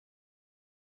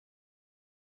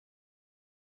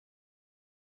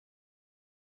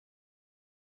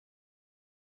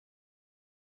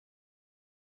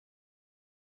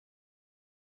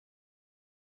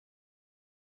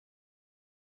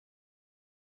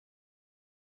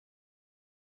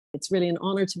It's really an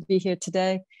honor to be here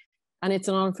today. And it's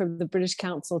an honor for the British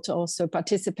Council to also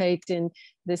participate in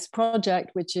this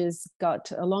project, which has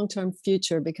got a long-term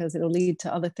future because it'll lead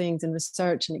to other things in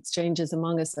research and exchanges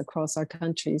among us across our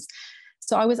countries.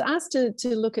 So I was asked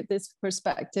to look at this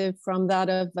perspective from that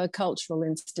of a cultural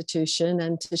institution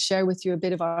and to share with you a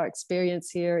bit of our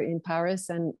experience here in Paris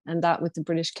and that with the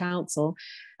British Council.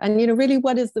 And, really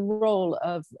what is the role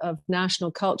of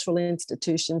national cultural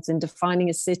institutions in defining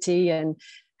a city, and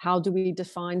how do we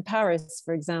define Paris,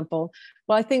 for example?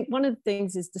 Well, I think one of the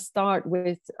things is to start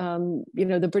with,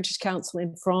 the British Council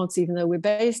in France. Even though we're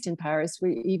based in Paris,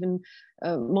 we're even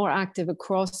more active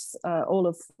across all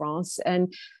of France.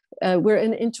 And we're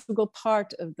an integral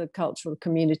part of the cultural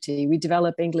community. We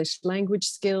develop English language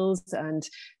skills, and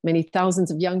many thousands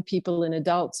of young people and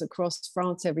adults across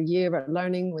France every year are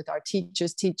learning with our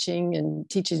teachers teaching and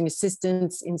teaching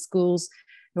assistants in schools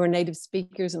who are native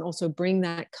speakers, and also bring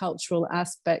that cultural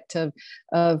aspect of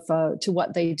to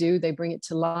what they do. They bring it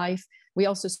to life. We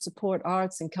also support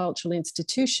arts and cultural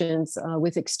institutions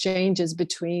with exchanges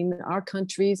between our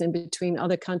countries and between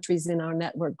other countries in our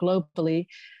network globally.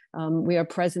 We are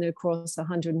present across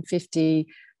 150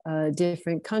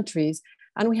 different countries,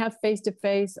 and we have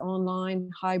face-to-face, online,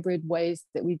 hybrid ways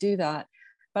that we do that.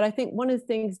 But I think one of the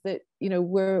things that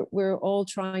we're all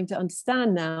trying to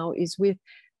understand now is with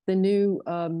the new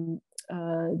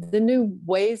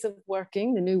ways of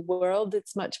working, the new world.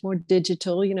 It's much more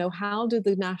digital. How do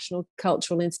the national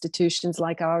cultural institutions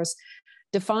like ours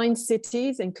define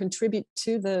cities and contribute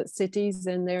to the cities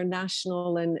and their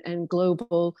national and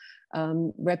global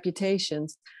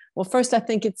reputations? Well, first, I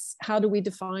think it's how do we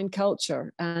define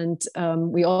culture? And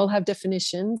we all have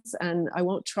definitions, and I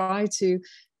won't try to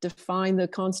define the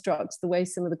constructs the way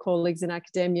some of the colleagues in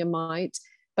academia might,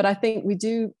 but I think we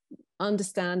do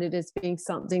understand it as being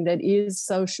something that is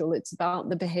social. It's about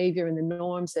the behavior and the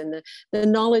norms and the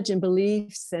knowledge and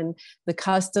beliefs and the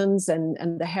customs and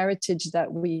the heritage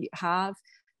that we have,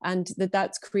 and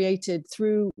that's created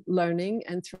through learning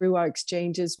and through our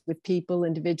exchanges with people,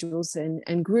 individuals,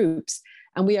 and groups.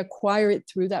 And we acquire it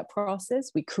through that process.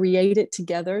 We create it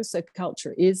together. So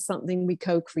culture is something we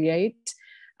co-create.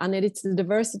 And it's the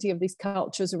diversity of these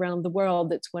cultures around the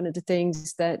world that's one of the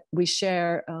things that we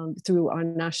share through our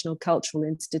national cultural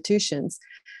institutions.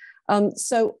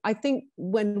 So I think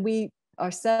when we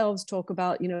ourselves talk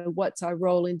about, what's our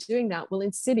role in doing that? Well,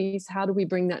 in cities, how do we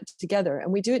bring that together?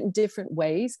 And we do it in different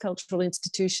ways. Cultural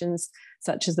institutions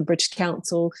such as the British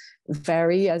Council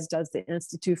vary, as does the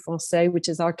Institut Français, which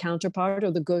is our counterpart,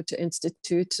 or the Goethe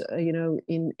Institut,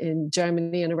 in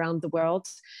Germany and around the world.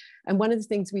 And one of the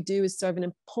things we do is serve an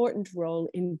important role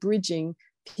in bridging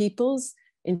peoples,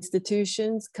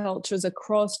 institutions, cultures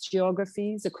across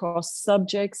geographies, across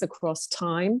subjects, across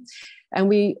time. And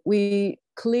we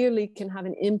clearly can have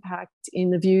an impact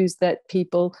in the views that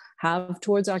people have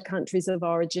towards our countries of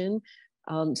origin.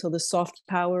 So the soft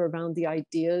power around the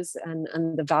ideas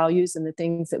and the values and the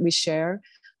things that we share.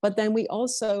 But then we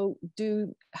also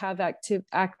do have active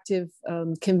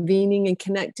convening and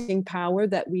connecting power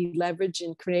that we leverage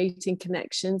in creating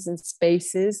connections and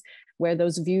spaces where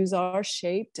those views are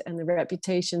shaped and the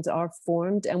reputations are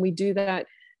formed. And we do that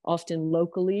often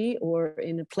locally or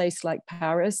in a place like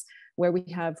Paris, where we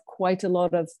have quite a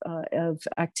lot of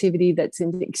activity that's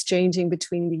in exchanging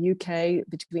between the UK,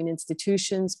 between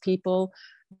institutions, people,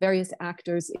 various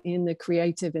actors in the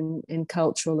creative and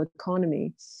cultural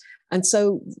economy. And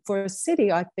so for a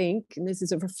city, I think, and this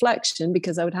is a reflection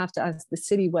because I would have to ask the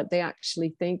city what they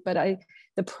actually think, but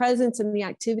the presence and the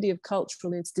activity of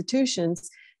cultural institutions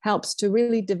helps to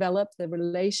really develop the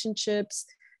relationships,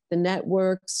 the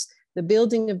networks, the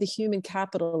building of the human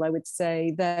capital, I would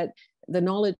say, that the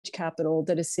knowledge capital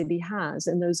that a city has,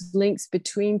 and those links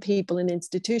between people and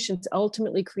institutions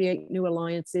ultimately create new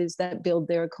alliances that build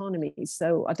their economies.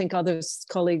 So I think other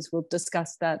colleagues will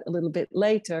discuss that a little bit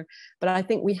later, but I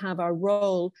think we have our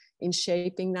role in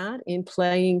shaping that, in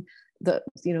playing the,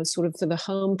 sort of for the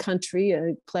home country,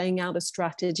 playing out a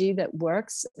strategy that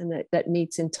works and that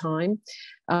meets in time.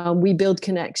 We build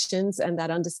connections and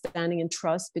that understanding and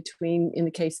trust between, in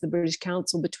the case of the British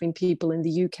Council, between people in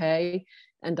the UK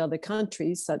and other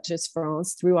countries such as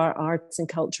France, through our arts and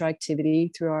culture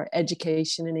activity, through our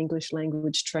education and English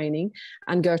language training.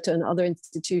 And Goethe and other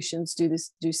institutions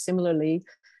do similarly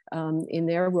in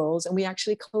their roles. And we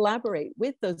actually collaborate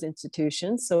with those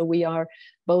institutions. So we are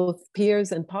both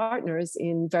peers and partners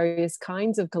in various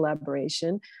kinds of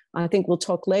collaboration. I think we'll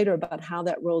talk later about how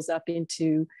that rolls up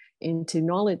into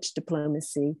knowledge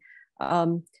diplomacy.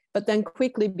 But then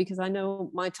quickly, because I know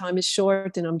my time is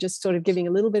short and I'm just sort of giving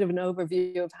a little bit of an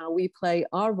overview of how we play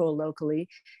our role locally,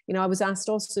 I was asked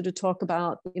also to talk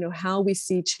about, how we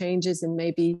see changes in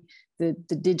maybe the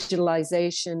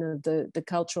digitalization of the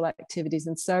cultural activities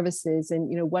and services. And,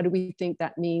 what do we think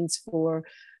that means for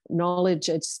knowledge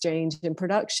exchange and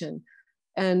production?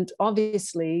 And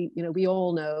obviously, we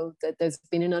all know that there's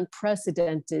been an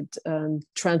unprecedented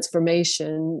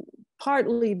transformation,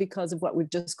 partly because of what we've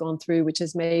just gone through, which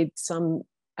has made some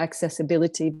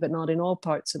accessibility, but not in all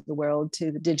parts of the world,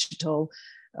 to the digital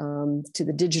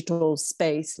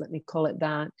space, let me call it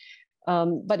that.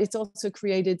 But it's also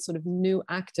created sort of new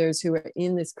actors who are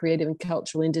in this creative and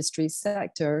cultural industry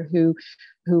sector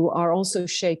who are also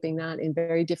shaping that in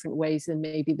very different ways than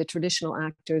maybe the traditional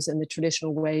actors and the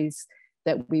traditional ways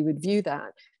that we would view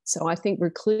that. So I think we're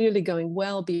clearly going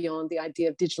well beyond the idea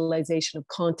of digitalization of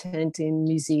content in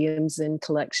museums and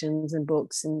collections and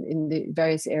books and in the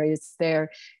various areas there,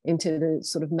 into the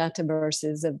sort of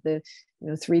metaverses of the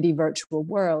 3D virtual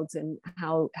worlds, and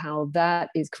how that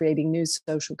is creating new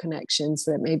social connections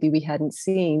that maybe we hadn't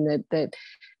seen that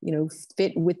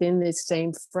fit within this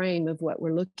same frame of what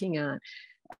we're looking at.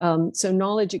 So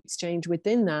knowledge exchange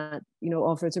within that,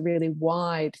 offers a really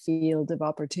wide field of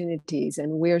opportunities,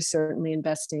 and we're certainly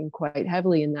investing quite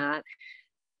heavily in that.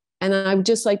 And I would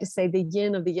just like to say the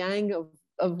yin of the yang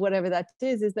of whatever that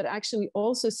is that actually we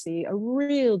also see a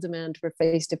real demand for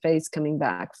face-to-face coming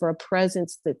back, for a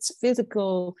presence that's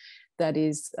physical, that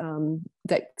is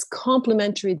that's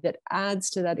complementary, that adds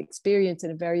to that experience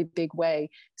in a very big way.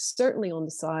 Certainly on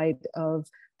the side of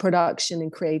production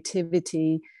and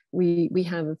creativity, we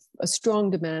have a strong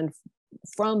demand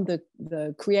from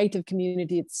the creative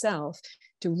community itself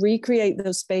to recreate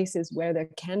those spaces where there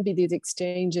can be these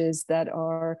exchanges that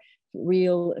are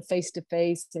real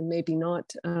face-to-face, and maybe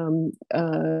not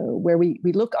where we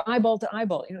look eyeball to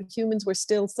eyeball. Humans were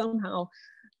still somehow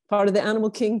part of the animal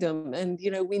kingdom, and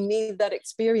we need that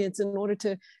experience in order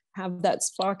to have that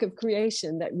spark of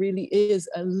creation that really is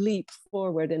a leap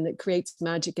forward and that creates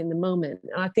magic in the moment.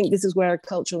 And I think this is where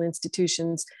cultural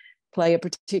institutions play a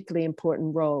particularly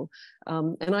important role.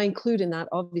 And I include in that,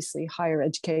 obviously, higher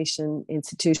education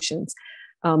institutions.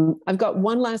 I've got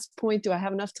one last point. Do I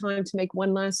have enough time to make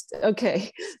one last? Okay.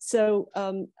 So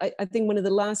I think one of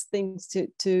the last things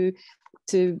to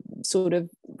sort of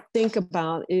think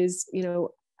about is,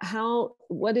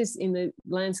 what is in the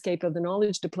landscape of the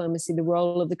knowledge diplomacy, the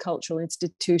role of the cultural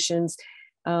institutions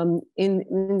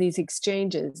in these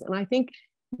exchanges. And I think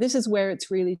this is where it's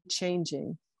really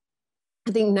changing.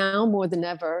 I think now more than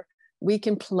ever, we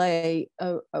can play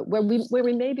where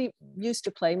we maybe used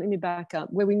to play, let me back up,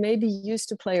 where we maybe used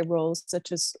to play a role,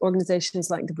 such as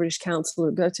organizations like the British Council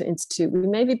or Goethe Institute, we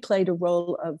maybe played a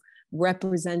role of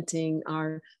representing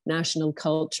our national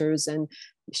cultures and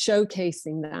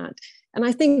showcasing that. And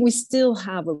I think we still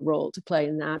have a role to play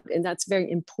in that, and that's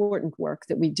very important work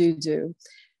that we do.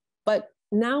 But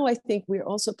now I think we're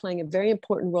also playing a very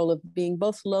important role of being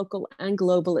both local and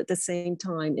global at the same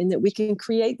time, in that we can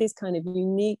create these kind of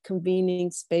unique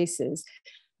convening spaces.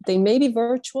 They may be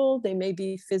virtual, they may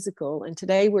be physical, and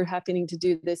today we're happening to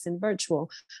do this in virtual,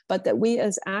 but that we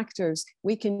as actors,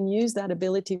 we can use that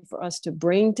ability for us to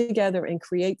bring together and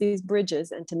create these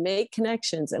bridges and to make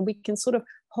connections, and we can sort of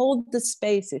hold the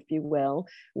space, if you will,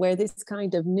 where this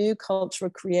kind of new cultural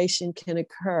creation can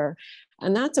occur.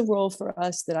 And that's a role for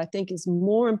us that I think is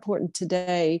more important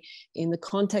today in the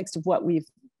context of what we've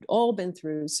all been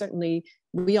through. Certainly,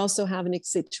 we also have a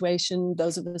situation,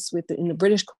 those of us in the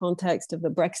British context of the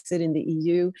Brexit in the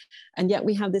EU, and yet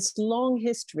we have this long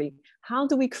history. How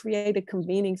do we create a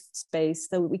convening space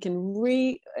so that we can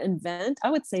reinvent? I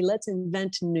would say let's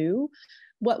invent new.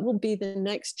 What will be the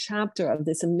next chapter of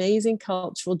this amazing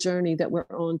cultural journey that we're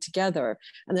on together?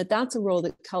 And that's a role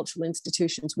that cultural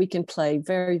institutions, we can play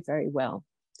very, very well.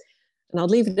 And I'll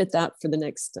leave it at that for the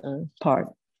next part.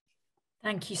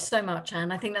 Thank you so much,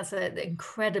 Anne. I think that's an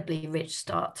incredibly rich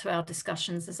start to our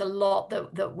discussions. There's a lot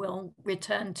that we'll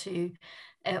return to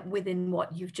within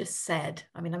what you've just said.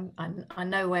 I mean, I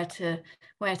know where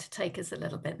to take us a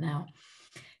little bit now.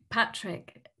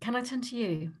 Patrick, can I turn to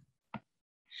you?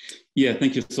 Yeah,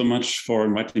 thank you so much for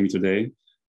inviting me today.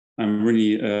 I'm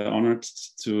really honored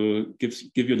to give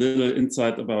you a little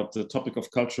insight about the topic of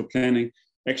cultural planning.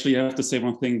 Actually, I have to say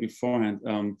one thing beforehand.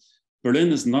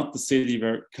 Berlin is not the city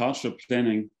where cultural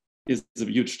planning is a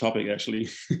huge topic, actually.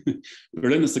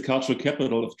 Berlin is the cultural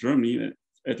capital of Germany,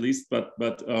 at least, but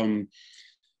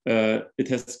it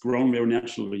has grown very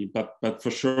naturally. But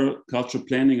for sure, cultural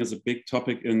planning is a big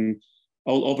topic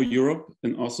all over Europe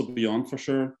and also beyond, for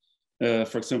sure.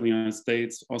 For example, United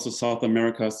States, also South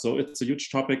America. So it's a huge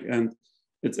topic, and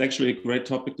it's actually a great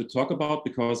topic to talk about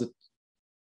because it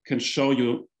can show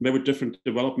you very different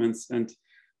developments. And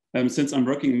since I'm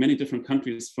working in many different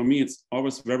countries, for me, it's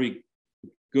always very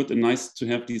good and nice to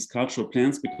have these cultural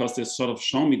plans because they sort of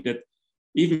show me that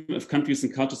even if countries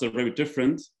and cultures are very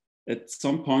different, at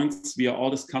some points we are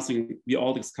all discussing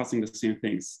the same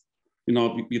things. You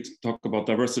know, we talk about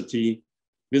diversity,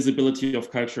 visibility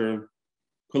of culture,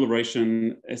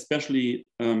 collaboration, especially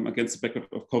against the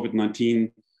backdrop of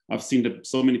COVID-19. I've seen that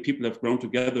so many people have grown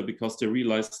together because they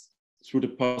realized through the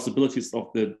possibilities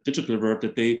of the digital world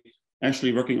that they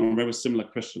actually working on very similar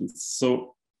questions.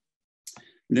 So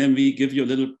then we give you a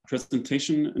little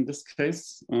presentation in this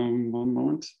case. One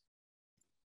moment.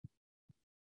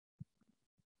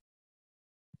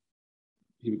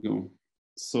 Here we go.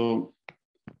 So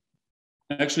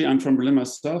actually, I'm from Berlin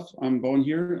myself. I'm born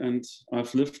here and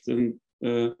I've lived in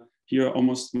here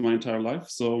almost my entire life.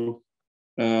 So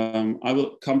I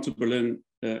will come to Berlin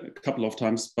a couple of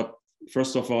times, but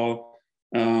first of all,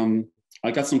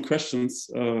 I got some questions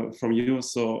from you,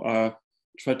 so I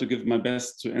try to give my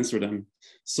best to answer them.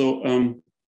 So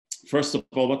first of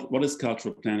all, what is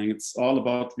cultural planning? It's all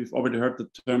about, we've already heard the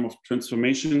term of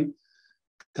transformation.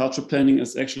 Cultural planning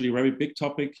is actually a very big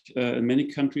topic in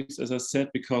many countries, as I said,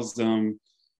 because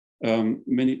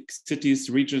many cities,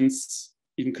 regions,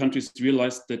 even countries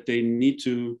realize that they need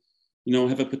to, you know,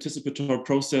 have a participatory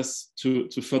process to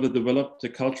further develop the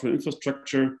cultural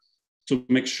infrastructure, to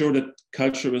make sure that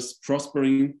culture is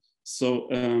prospering. So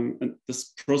and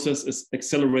this process is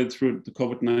accelerated through the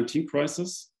COVID-19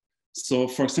 crisis. So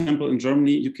for example, in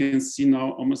Germany, you can see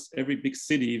now almost every big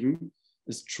city even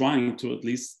is trying to at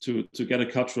least to get a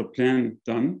cultural plan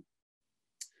done.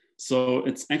 So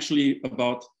it's actually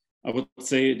about, I would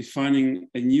say, defining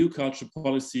a new cultural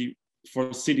policy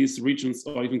for cities, regions,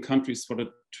 or even countries for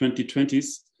the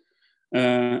 2020s.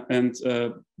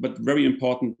 But very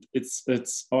important,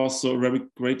 it's also a very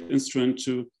great instrument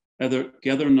to either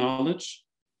gather knowledge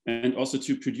and also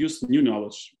to produce new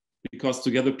knowledge, because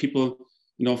together people,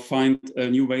 you know, find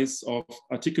new ways of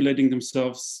articulating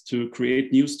themselves, to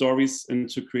create new stories and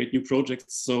to create new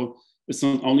projects. So it's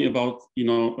not only about, you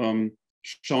know,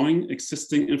 showing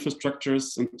existing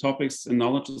infrastructures and topics and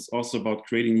knowledge, it's also about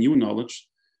creating new knowledge.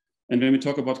 And when we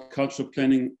talk about cultural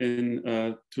planning in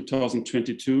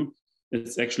 2022,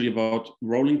 it's actually about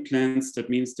rolling plans. That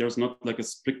means there's not like a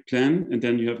strict plan and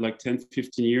then you have like 10,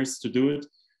 15 years to do it.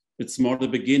 It's more the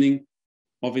beginning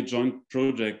of a joint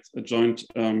project, a joint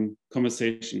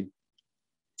conversation.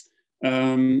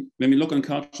 When we look on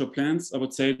cultural plans, I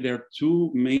would say there are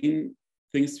two main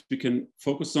things we can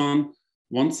focus on.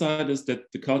 One side is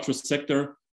that the cultural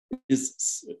sector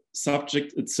is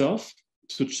subject itself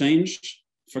to change.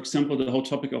 For example, the whole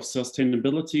topic of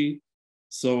sustainability.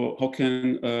 So how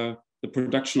can the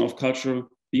production of culture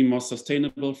be more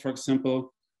sustainable, for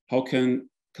example? How can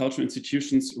cultural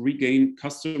institutions regain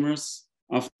customers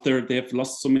after they have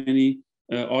lost so many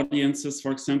audiences,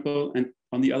 for example? And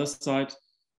on the other side,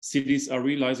 cities are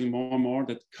realizing more and more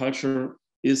that culture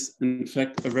is in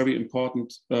fact a very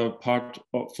important part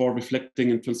for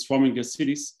reflecting and transforming their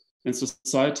cities and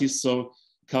societies. So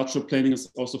cultural planning is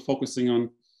also focusing on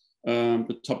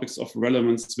the topics of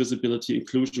relevance, visibility,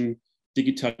 inclusion,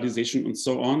 digitalization, and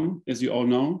so on, as you all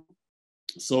know.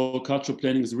 So cultural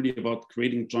planning is really about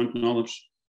creating joint knowledge,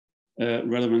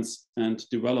 relevance, and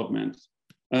development.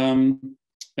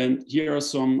 And here are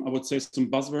some, I would say, some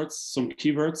buzzwords, some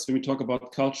keywords when we talk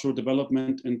about cultural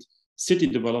development and city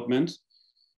development.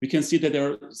 We can see that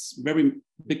there are very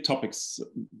big topics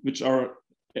which are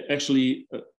actually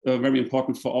very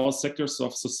important for all sectors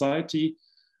of society.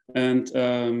 And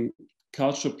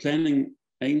cultural planning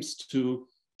aims to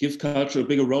give culture a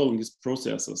bigger role in these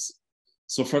processes.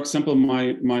 So for example,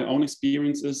 my own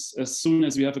experience is, as soon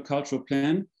as we have a cultural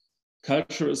plan,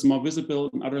 culture is more visible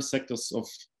in other sectors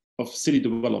of city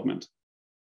development,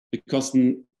 because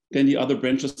then the other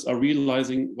branches are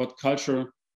realizing what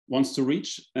culture wants to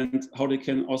reach and how they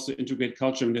can also integrate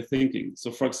culture in their thinking.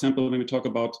 So for example, when we talk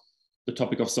about the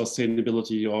topic of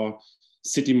sustainability or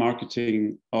city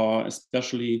marketing, or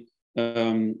especially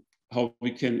how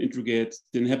we can integrate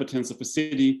the inhabitants of a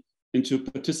city into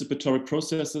participatory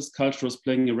processes, culture is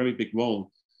playing a very big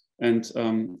role. And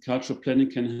cultural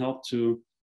planning can help to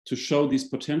show these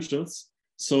potentials.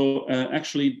 So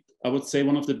actually, I would say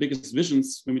one of the biggest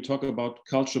visions when we talk about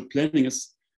cultural planning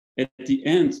is at the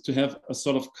end to have a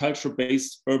sort of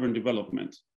culture-based urban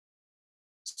development.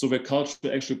 So where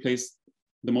culture actually plays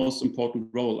the most important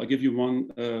role. I'll give you one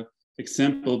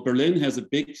example. Berlin has a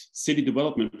big city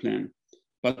development plan,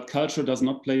 but culture does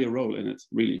not play a role in it,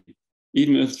 really.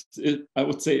 Even if I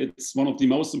would say it's one of the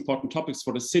most important topics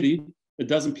for the city, it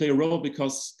doesn't play a role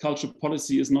because culture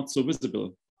policy is not so visible.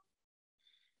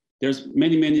 There's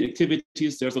many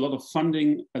activities, there's a lot of funding,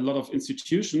 a lot of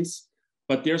institutions,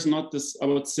 but there's not this, I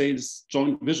would say, this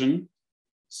joint vision.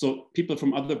 So people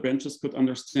from other branches could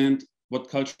understand what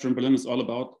culture in Berlin is all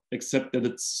about, except that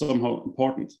it's somehow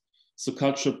important. So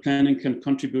cultural planning can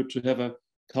contribute to have a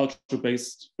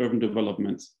culture-based urban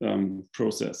development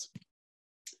process.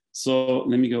 So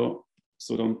let me go,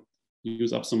 so don't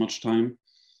use up so much time.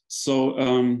 So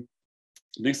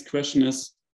next question is,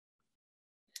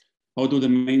 how do the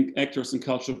main actors in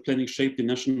cultural planning shape the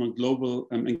national and global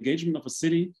engagement of a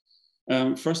city?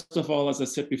 First of all, as I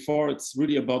said before, it's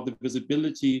really about the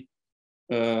visibility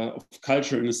of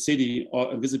culture in a city,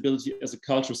 or a visibility as a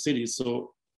cultural city.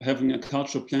 So having a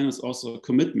cultural plan is also a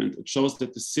commitment. It shows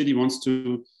that the city wants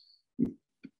to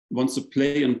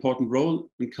play an important role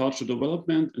in cultural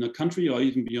development in a country or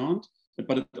even beyond.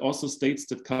 But it also states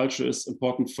that culture is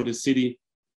important for the city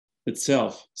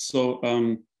itself. So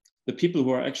the people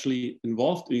who are actually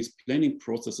involved in these planning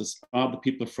processes are the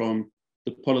people from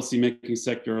the policy-making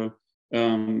sector,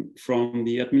 from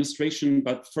the administration,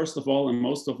 but first of all, and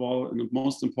most of all, and the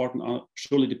most important are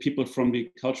surely the people from the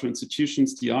cultural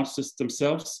institutions, the artists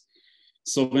themselves.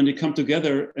 So when they come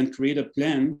together and create a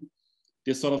plan,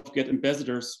 they sort of get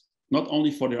ambassadors, not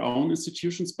only for their own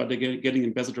institutions, but they're getting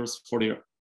ambassadors for their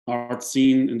art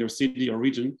scene in their city or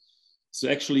region. So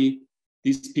actually,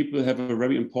 these people have a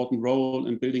very important role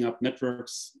in building up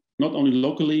networks, not only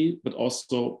locally, but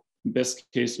also,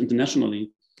 best case,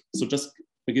 internationally. So just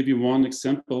to give you one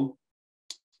example,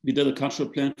 we did a cultural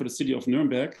plan for the city of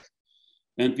Nuremberg,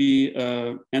 and we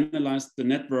analyzed the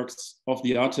networks of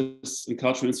the artists and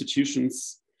cultural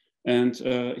institutions. And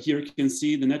here you can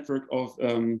see the network of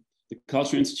the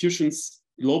cultural institutions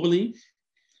globally.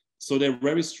 So they're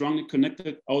very strongly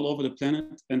connected all over the planet.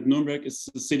 And Nuremberg is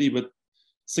a city with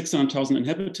 600,000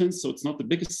 inhabitants. So it's not the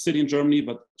biggest city in Germany,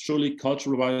 but surely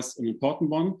culture-wise an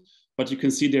important one. But you can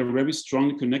see they're very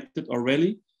strongly connected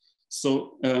already.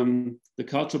 So the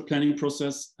cultural planning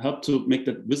process helped to make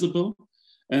that visible.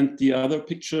 And the other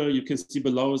picture you can see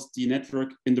below is the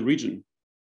network in the region.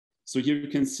 So here you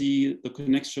can see the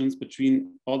connections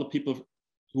between all the people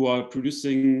who are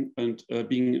producing and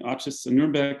being artists in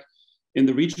Nuremberg in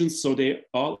the region. So they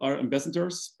all are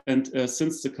ambassadors. And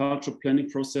since the cultural planning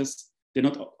process, they're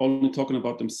not only talking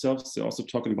about themselves, they're also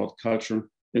talking about culture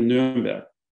in Nuremberg.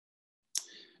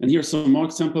 And here are some more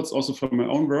examples also from my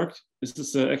own work. This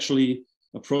is actually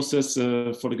a process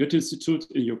for the Goethe Institut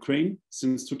in Ukraine.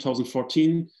 Since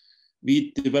 2014,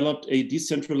 we developed a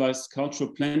decentralized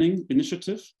cultural planning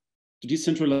initiative to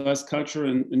decentralize culture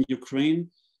in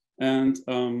Ukraine. And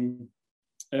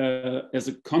as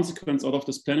a consequence out of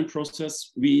this planning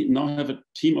process, we now have a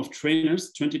team of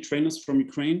trainers, 20 trainers from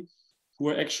Ukraine, who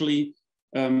are actually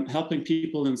helping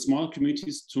people in small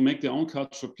communities to make their own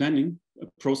cultural planning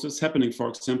process happening, for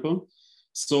example.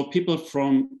 So people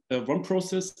from one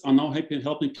process are now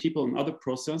helping people in other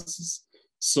processes.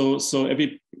 So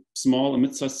every small and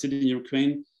mid-sized city in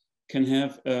Ukraine can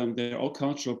have their own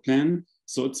cultural plan.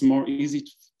 So it's more easy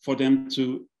for them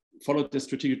to follow their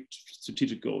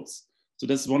strategic goals. So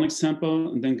that's one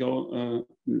example. And then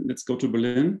let's go to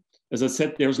Berlin. As I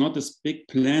said, there's not this big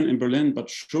plan in Berlin, but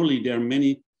surely there are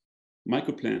many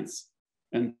micro plans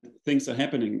and things are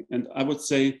happening. And I would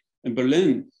say in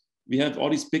Berlin, we have all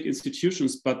these big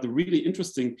institutions, but the really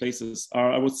interesting places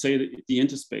are, I would say, the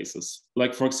interspaces.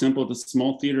 Like, for example, the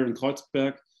small theater in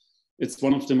Kreuzberg. It's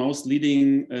one of the most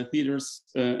leading theaters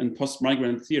in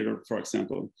post-migrant theater, for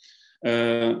example,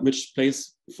 which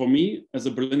plays, for me, as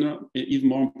a Berliner, an even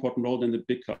more important role than the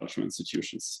big cultural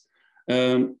institutions.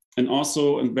 And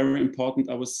also, and very important,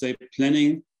 I would say,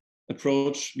 planning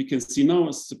approach we can see now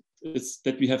is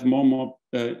that we have more and more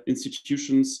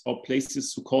institutions or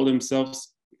places who call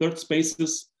themselves third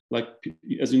spaces. Like,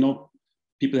 as you know,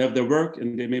 people have their work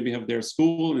and they maybe have their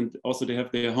school and also they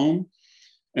have their home.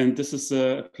 And this is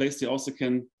a place they also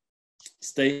can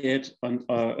stay at and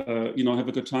have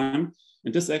a good time.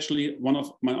 And this is actually one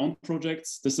of my own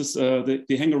projects. This is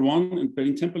the Hangar 1 in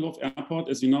Berlin-Tempelhof Airport.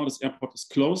 As you know, this airport is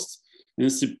closed and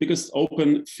it's the biggest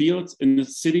open field in the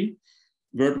city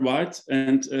worldwide.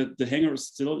 And the hangar is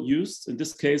still used, in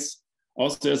this case,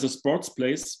 also as a sports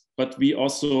place, but we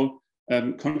also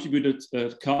contributed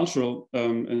cultural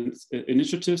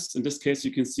initiatives. In this case,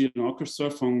 you can see an orchestra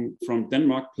from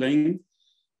Denmark playing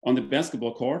on the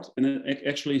basketball court, and it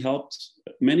actually helped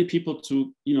many people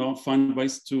to find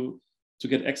ways to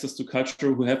get access to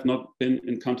culture who have not been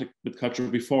in contact with culture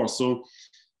before. So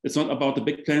it's not about the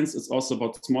big plans; it's also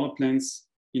about smaller plans.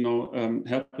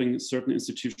 Helping certain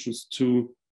institutions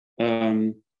to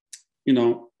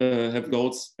have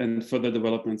goals and further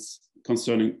developments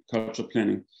concerning cultural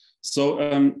planning. So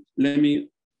let me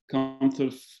come to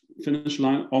the finish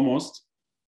line almost.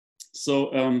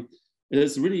 So it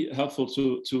is really helpful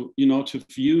to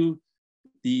view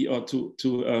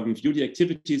view the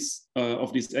activities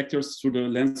of these actors through the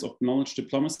lens of knowledge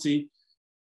diplomacy.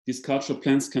 These cultural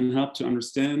plans can help to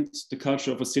understand the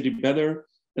culture of a city better.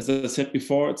 As I said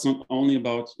before, it's not only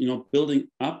about building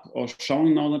up or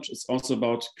showing knowledge, it's also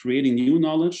about creating new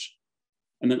knowledge.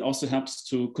 And it also helps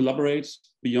to collaborate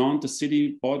beyond the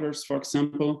city borders, for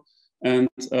example. And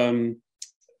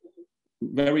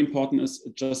very important is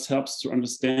it just helps to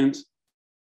understand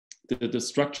the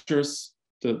structures,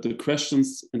 the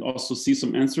questions, and also see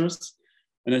some answers.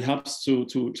 And it helps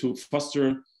to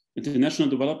foster international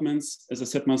developments. As I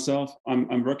said myself,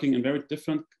 I'm working in very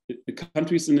different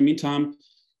countries in the meantime,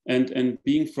 and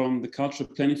being from the cultural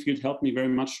planning field helped me very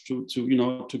much to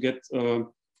get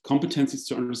competencies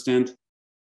to understand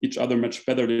each other much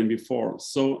better than before.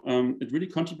 So it really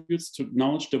contributes to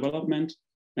knowledge development.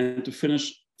 And to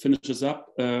finish this up,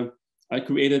 I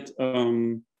created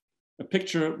a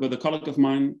picture with a colleague of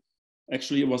mine.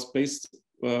 Actually, it was based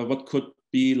what could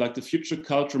be like the future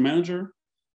culture manager.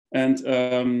 And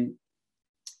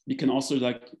we can also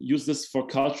use this for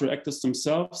cultural actors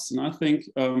themselves. And I think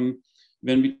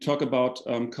when we talk about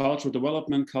cultural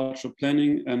development, cultural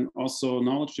planning, and also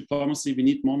knowledge diplomacy, we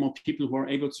need more and more people who are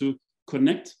able to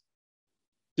connect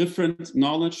different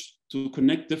knowledge, to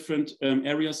connect different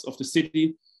areas of the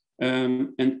city,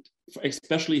 and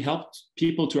especially help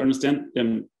people to understand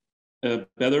them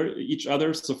better each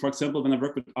other. So for example, when I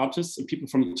work with artists and people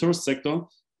from the tourist sector,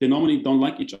 they normally don't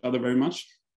like each other very much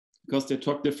because they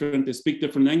talk different, they speak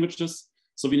different languages.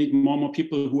 So we need more and more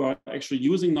people who are actually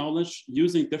using knowledge,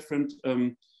 using different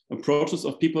approaches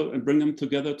of people and bring them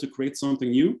together to create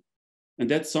something new. And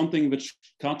that's something which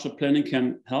cultural planning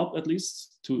can help at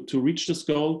least to reach this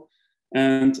goal.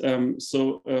 And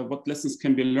what lessons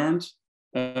can be learned?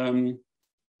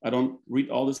 I don't read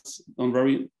all this, don't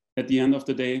worry. At the end of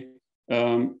the day,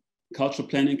 cultural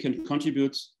planning can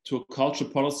contribute to a culture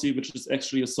policy, which is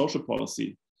actually a social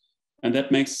policy. And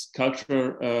that makes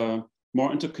culture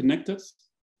more interconnected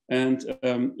and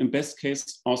in best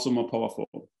case, also more powerful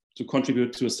to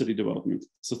contribute to a city development.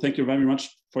 So thank you very much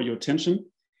for your attention.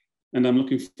 And I'm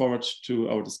looking forward to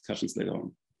our discussions later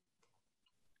on.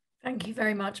 Thank you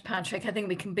very much, Patrick. I think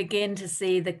we can begin to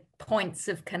see the points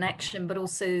of connection, but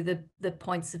also the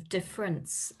points of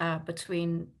difference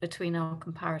between our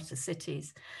comparator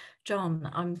cities. John,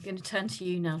 I'm going to turn to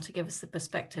you now to give us the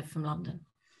perspective from London.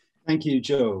 Thank you,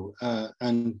 Jo,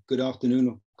 and good afternoon,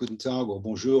 or guten Tag, or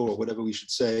bonjour, or whatever we should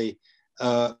say.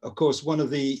 Of course, one of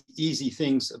the easy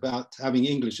things about having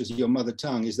English as your mother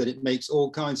tongue is that it makes all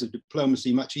kinds of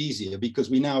diplomacy much easier, because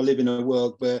we now live in a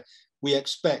world where we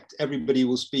expect everybody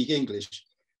will speak English,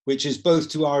 which is both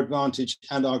to our advantage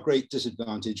and our great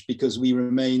disadvantage, because we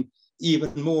remain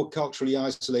even more culturally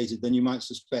isolated than you might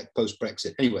suspect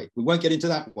post-Brexit. Anyway, we won't get into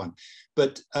that one.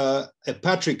 But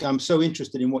Patrick, I'm so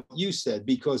interested in what you said,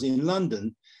 because in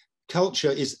London,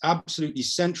 culture is absolutely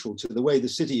central to the way the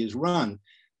city is run.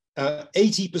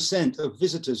 80% of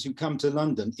visitors who come to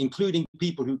London, including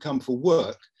people who come for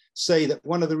work, say that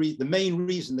one of the main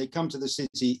reason they come to the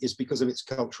city is because of its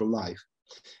cultural life.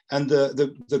 And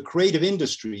the creative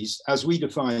industries, as we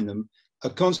define them,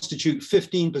 constitute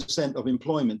 15% of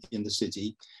employment in the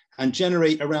city and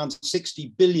generate around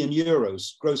 60 billion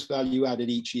euros gross value added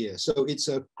each year. So it's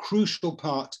a crucial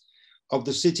part of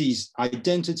the city's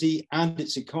identity and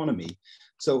its economy.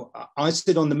 So I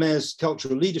sit on the Mayor's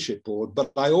Cultural Leadership Board,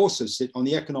 but I also sit on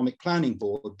the Economic Planning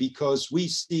Board, because we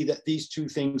see that these two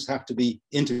things have to be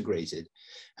integrated.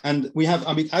 And we have,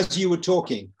 I mean, as you were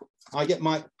talking, I get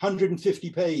my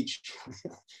 150-page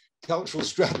cultural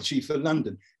strategy for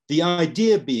London. The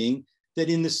idea being that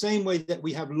in the same way that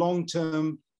we have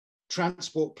long-term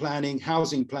transport planning,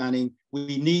 housing planning,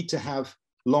 we need to have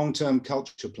long-term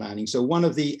culture planning. So one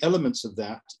of the elements of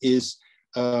that is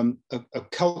a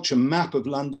culture map of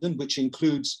London, which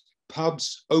includes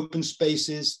pubs, open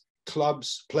spaces,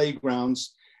 clubs,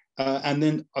 playgrounds. And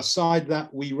then aside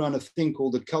that, we run a thing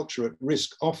called the Culture at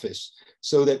Risk Office,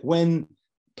 so that when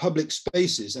public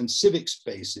spaces and civic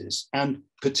spaces, and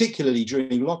particularly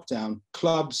during lockdown,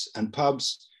 clubs and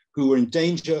pubs who are in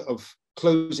danger of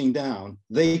closing down,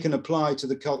 they can apply to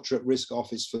the Culture at Risk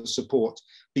Office for support,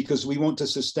 because we want to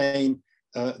sustain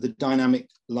the dynamic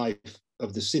life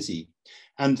of the city.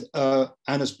 And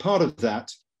as part of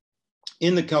that,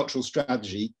 in the cultural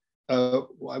strategy,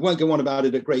 I won't go on about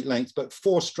it at great length, but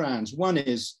 4 strands. One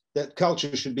is that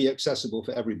culture should be accessible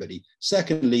for everybody.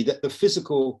 Secondly, that the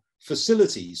physical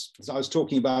facilities, as I was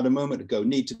talking about a moment ago,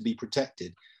 need to be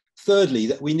protected. Thirdly,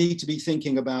 that we need to be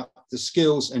thinking about the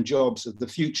skills and jobs of the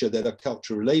future that are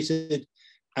culture related.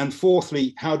 And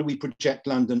fourthly, how do we project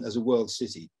London as a world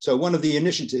city? So one of the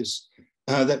initiatives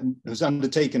that was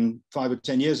undertaken 5 or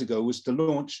 10 years ago was to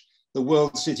launch the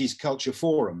World Cities Culture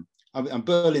Forum. And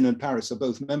Berlin and Paris are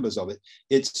both members of it.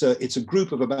 It's a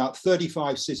group of about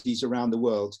 35 cities around the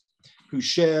world who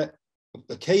share.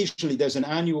 Occasionally, there's an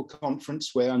annual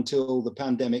conference where until the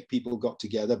pandemic, people got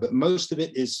together, but most of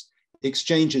it is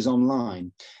exchanges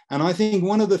online. And I think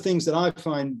one of the things that I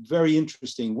find very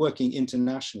interesting working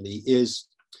internationally is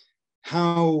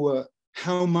how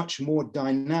much more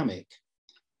dynamic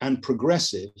and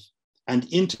progressive and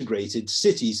integrated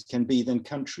cities can be than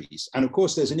countries. And of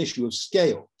course, there's an issue of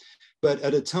scale. But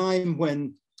at a time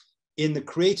when in the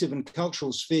creative and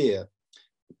cultural sphere,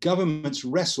 governments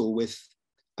wrestle with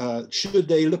should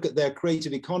they look at their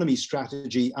creative economy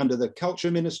strategy under the culture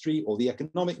ministry or the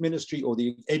economic ministry or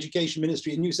the education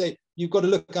ministry, and you say, you've got to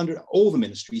look under all the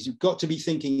ministries, you've got to be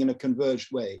thinking in a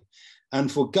converged way.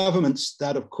 And for governments,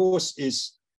 that of course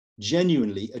is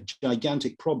genuinely a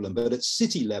gigantic problem, but at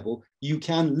city level, you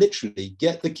can literally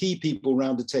get the key people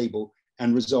around the table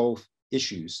and resolve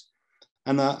issues.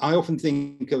 And I often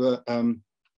think of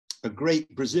a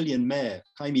great Brazilian mayor,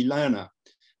 Jaime Lerner,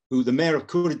 who the mayor of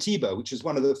Curitiba, which is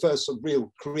one of the first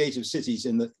real creative cities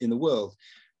in the world,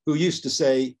 who used to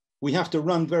say, we have to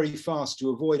run very fast to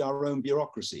avoid our own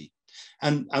bureaucracy.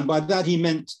 And by that he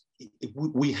meant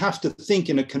we have to think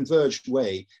in a converged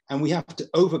way, and we have to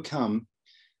overcome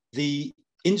the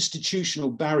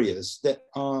institutional barriers that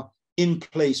are in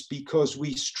place because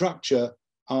we structure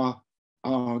our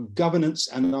governance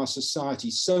and our society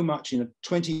so much in a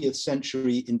 20th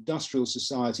century industrial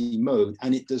society mode,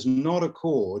 and it does not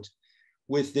accord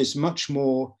with this much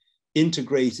more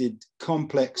integrated,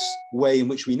 complex way in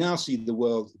which we now see the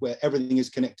world, where everything is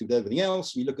connected with everything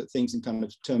else. We look at things in kind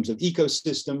of terms of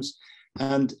ecosystems,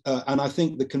 and I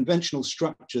think the conventional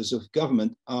structures of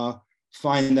government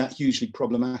find that hugely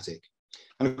problematic.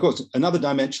 And of course, another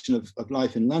dimension of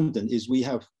life in London is we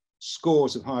have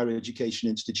scores of higher education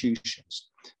institutions,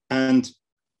 and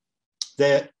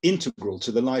they're integral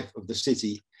to the life of the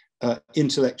city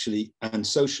intellectually and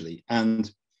socially.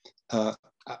 And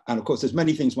of course, there's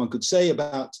many things one could say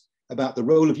about the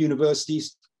role of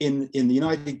universities in the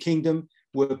United Kingdom.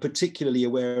 We're particularly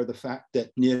aware of the fact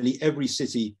that nearly every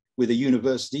city with a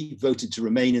university voted to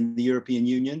remain in the European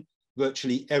Union.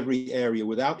 Virtually every area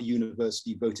without a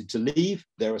university voted to leave.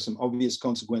 There are some obvious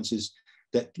consequences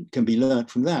that can be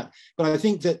learned from that. But I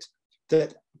think that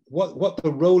what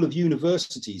the role of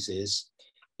universities is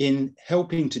in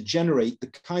helping to generate the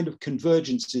kind of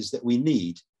convergences that we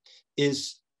need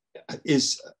is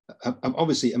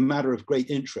obviously a matter of great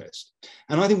interest.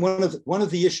 And I think one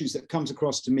of the issues that comes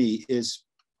across to me is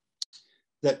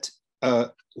that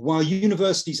while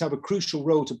universities have a crucial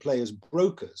role to play as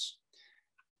brokers,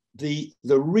 the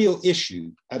real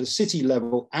issue at a city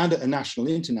level and at a national,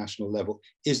 international level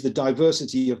is the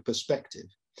diversity of perspective.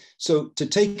 So to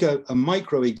take a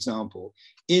micro example,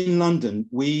 in London,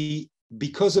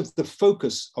 because of the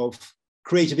focus of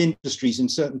creative industries in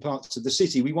certain parts of the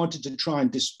city, we wanted to try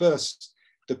and disperse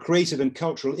the creative and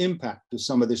cultural impact of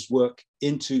some of this work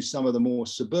into some of the more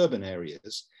suburban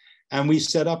areas. And we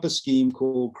set up a scheme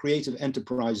called Creative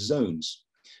Enterprise Zones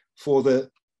for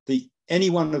any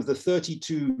one of the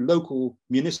 32 local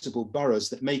municipal boroughs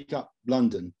that make up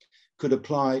London could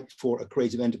apply for a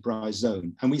creative enterprise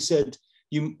zone. And we said,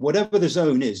 whatever the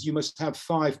zone is, you must have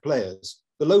 5 players: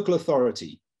 the local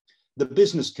authority, the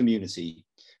business community,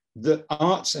 the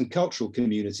arts and cultural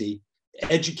community,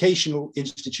 educational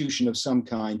institution of some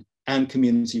kind, and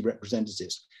community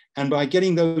representatives. And by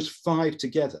getting those 5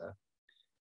 together,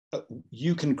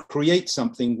 you can create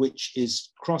something which is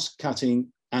cross-cutting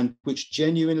and which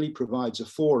genuinely provides a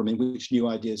forum in which new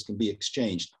ideas can be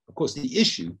exchanged. Of course, the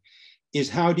issue is,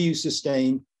 how do you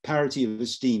sustain parity of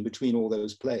esteem between all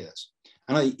those players?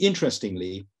 And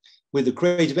interestingly, with the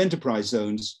creative enterprise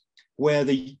zones, where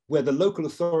the local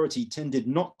authority tended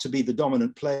not to be the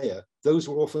dominant player, those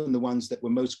were often the ones that were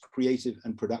most creative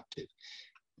and productive.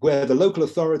 Where the local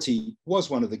authority was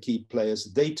one of the key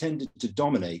players, they tended to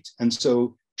dominate. And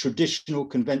so traditional,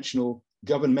 conventional,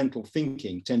 governmental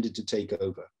thinking tended to take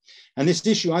over. And this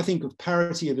issue, I think, of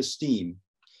parity of esteem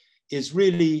is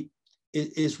really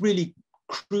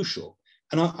crucial.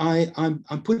 And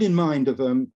I'm put in mind of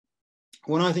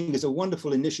what I think is a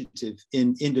wonderful initiative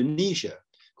in Indonesia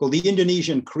called the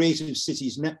Indonesian Creative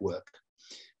Cities Network,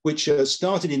 which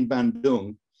started in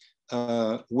Bandung,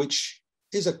 which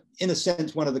is, in a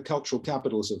sense, one of the cultural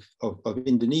capitals of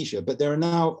Indonesia. But there are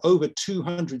now over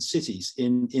 200 cities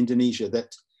in Indonesia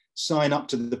that sign up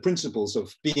to the principles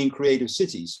of being creative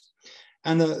cities.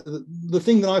 And the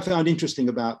thing that I found interesting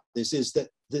about this is that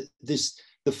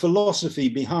the philosophy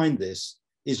behind this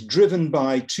is driven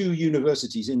by 2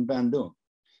 universities in Bandung.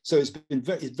 So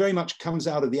it very much comes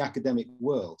out of the academic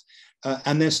world.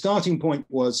 And their starting point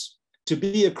was to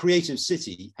be a creative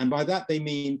city. And by that, they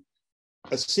mean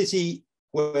a city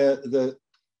where the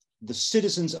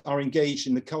citizens are engaged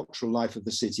in the cultural life of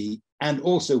the city, and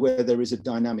also where there is a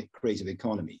dynamic creative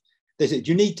economy. They said,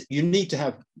 you need to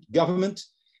have government,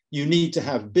 you need to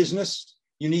have business,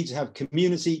 you need to have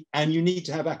community, and you need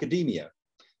to have academia.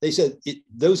 They said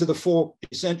those are the 4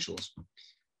 essentials.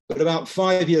 But about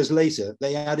 5 years later,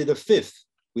 they added a 5th,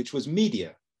 which was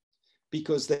media,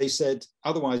 because they said,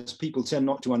 otherwise people tend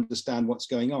not to understand what's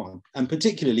going on. And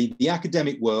particularly the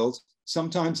academic world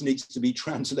sometimes needs to be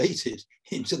translated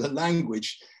into the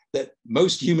language that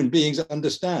most human beings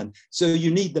understand. So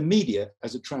you need the media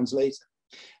as a translator.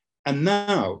 And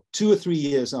now, 2 or 3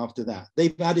 years after that,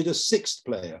 they've added a 6th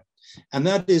player, and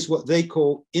that is what they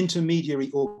call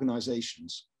intermediary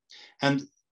organizations. And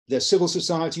they're civil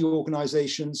society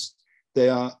organizations. They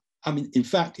are, I mean, in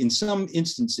fact, in some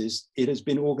instances, it has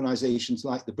been organizations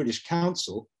like the British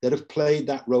Council that have played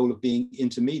that role of being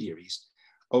intermediaries,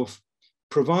 of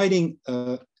providing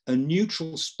a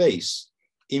neutral space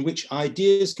in which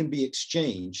ideas can be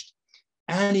exchanged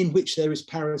and in which there is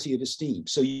parity of esteem.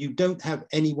 So you don't have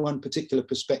any one particular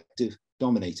perspective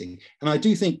dominating. And I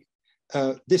do think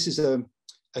this is a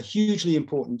hugely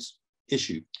important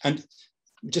issue. And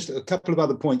just a couple of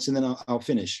other points and then I'll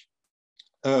finish.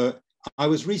 I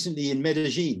was recently in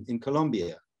Medellin in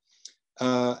Colombia.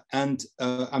 And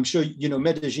I'm sure, you know,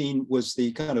 Medellin was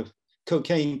the kind of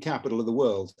cocaine capital of the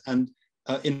world. And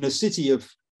in a city of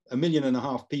 1.5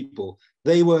 million people,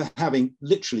 they were having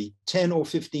literally 10 or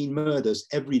 15 murders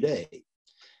every day.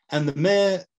 And the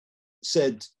mayor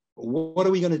said, what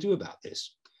are we going to do about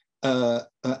this?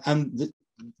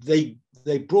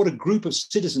 They brought a group of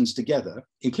citizens together,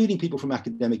 including people from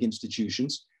academic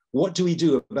institutions. What do we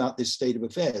do about this state of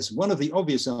affairs? One of the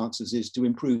obvious answers is to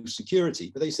improve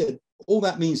security. But they said, all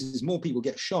that means is more people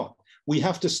get shot. We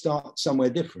have to start somewhere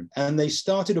different. And they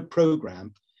started a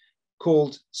program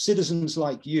called Citizens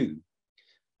Like You,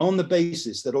 on the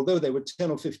basis that although there were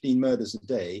 10 or 15 murders a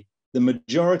day, the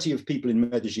majority of people in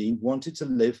Medellin wanted to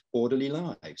live orderly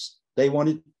lives. They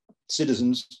wanted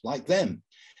citizens like them.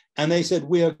 And they said,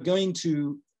 we are going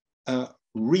to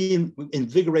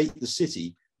reinvigorate the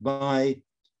city by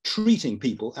treating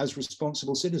people as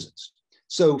responsible citizens.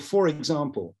 So, for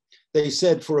example, they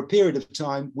said for a period of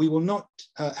time, we will not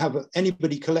have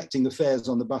anybody collecting the fares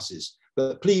on the buses,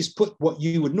 but please put what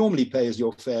you would normally pay as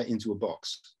your fare into a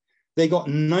box. They got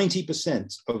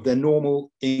 90% of their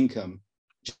normal income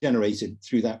generated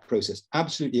through that process.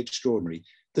 Absolutely extraordinary.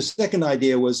 The second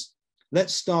idea was,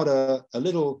 let's start a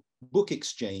little book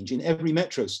exchange in every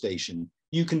metro station.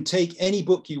 You can take any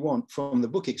book you want from the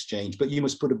book exchange, but you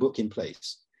must put a book in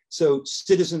place. So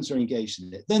citizens are engaged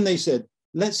in it. Then they said,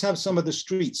 let's have some of the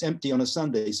streets empty on a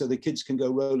Sunday so the kids can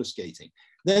go roller skating.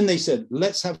 Then they said,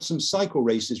 let's have some cycle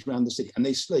races around the city. And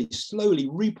they slowly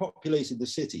repopulated the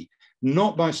city,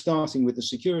 not by starting with the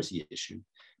security issue,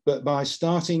 but by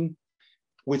starting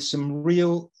with some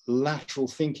real lateral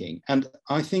thinking. And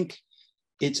I think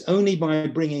it's only by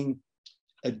bringing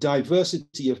a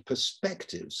diversity of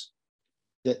perspectives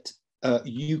that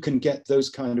you can get those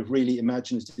kind of really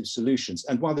imaginative solutions.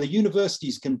 And while the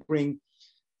universities can bring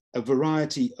a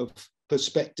variety of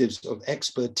perspectives of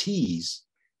expertise,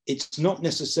 it's not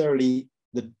necessarily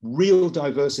the real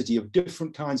diversity of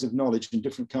different kinds of knowledge and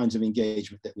different kinds of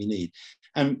engagement that we need.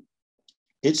 And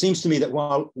it seems to me that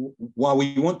while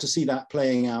we want to see that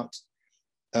playing out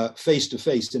face to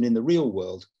face and in the real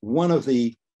world, one of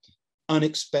the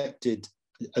unexpected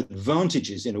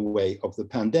advantages in a way of the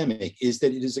pandemic is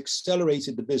that it has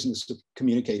accelerated the business of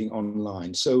communicating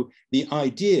online. So the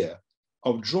idea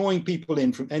of drawing people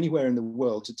in from anywhere in the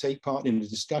world to take part in a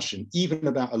discussion, even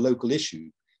about a local issue,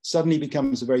 suddenly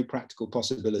becomes a very practical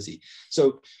possibility.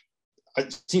 So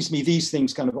it seems to me these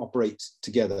things kind of operate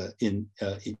together in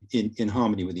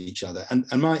harmony with each other. And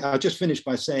I'll just finish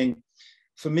by saying,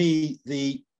 for me,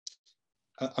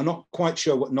 I'm not quite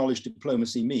sure what knowledge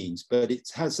diplomacy means, but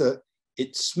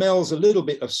it smells a little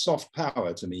bit of soft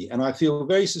power to me. And I feel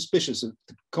very suspicious of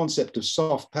the concept of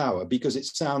soft power because it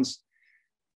sounds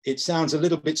a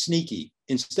little bit sneaky.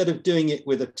 Instead of doing it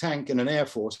with a tank and an air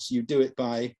force, you do it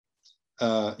by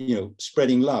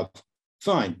spreading love.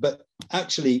 Fine, but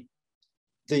actually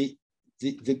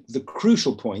the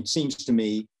crucial point seems to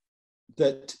me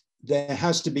that there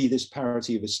has to be this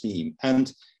parity of esteem.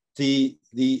 And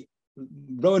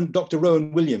Dr.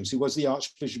 Rowan Williams, who was the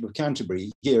Archbishop of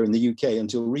Canterbury here in the UK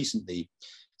until recently,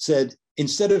 said,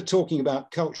 instead of talking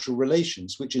about cultural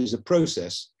relations, which is a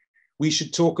process, we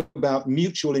should talk about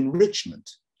mutual enrichment,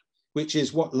 which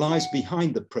is what lies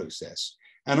behind the process.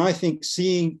 And I think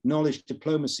seeing knowledge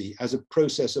diplomacy as a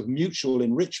process of mutual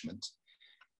enrichment,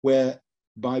 where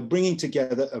by bringing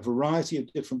together a variety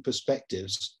of different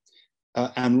perspectives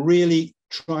and really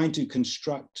trying to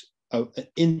construct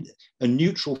in a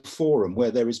neutral forum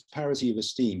where there is parity of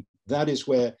esteem, that is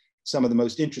where some of the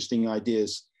most interesting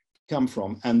ideas come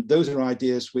from. And those are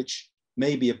ideas which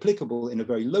may be applicable in a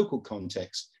very local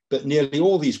context, but nearly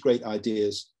all these great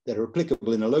ideas that are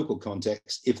applicable in a local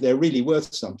context, if they're really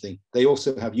worth something, they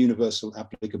also have universal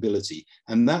applicability.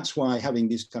 And that's why having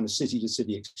these kind of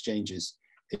city-to-city exchanges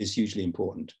is hugely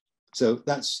important. So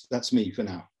that's me for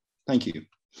now. Thank you.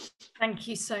 Thank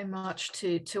you so much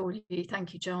to all of you.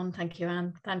 Thank you, John. Thank you,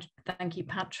 Anne. Thank you,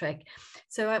 Patrick.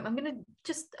 So I'm going to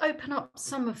just open up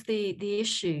some of the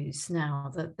issues now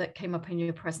that came up in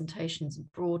your presentations,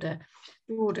 broader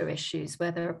issues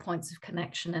where there are points of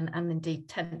connection and indeed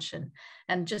tension.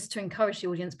 And just to encourage the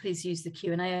audience, please use the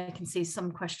Q&A. I can see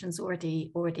some questions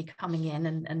already coming in,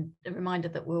 and a reminder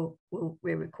that we're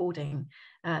recording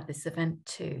this event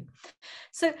too.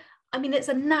 So I mean, it's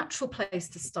a natural place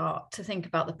to start to think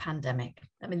about the pandemic.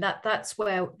 I mean, that's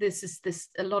where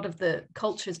a lot of the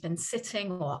culture has been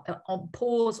sitting or on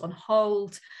pause, on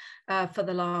hold for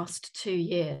the last 2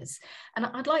 years. And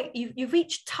I'd like, you've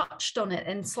each touched on it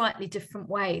in slightly different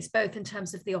ways, both in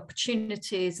terms of the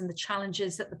opportunities and the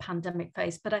challenges that the pandemic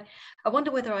faced. But I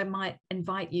wonder whether I might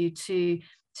invite you to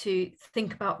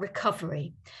think about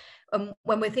recovery.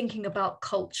 When we're thinking about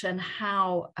culture and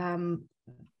how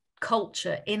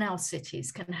culture in our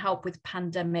cities can help with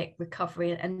pandemic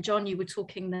recovery. And John, you were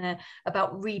talking there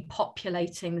about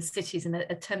repopulating the cities and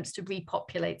attempts to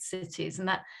repopulate cities, and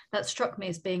that struck me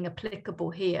as being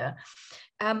applicable here.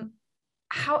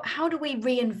 How do we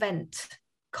reinvent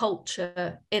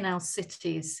culture in our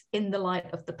cities in the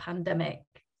light of the pandemic,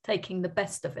 taking the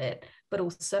best of it, but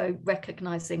also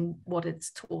recognizing what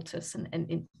it's taught us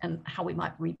and how we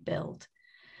might rebuild?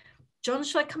 John,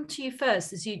 shall I come to you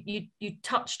first, as you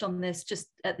touched on this just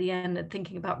at the end and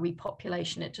thinking about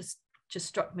repopulation? It just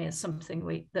struck me as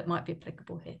something that might be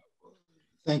applicable here.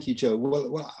 Thank you, Jo.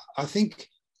 Well, I think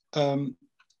an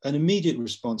immediate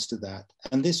response to that,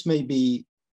 and this may be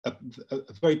a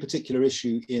very particular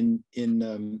issue in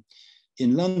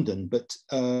London, but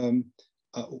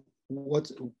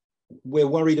what we're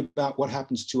worried about what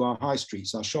happens to our high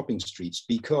streets, our shopping streets,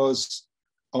 because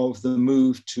of the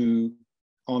move to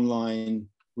online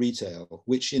retail,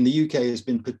 which in the UK has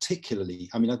been particularly,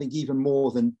 I mean, I think even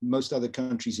more than most other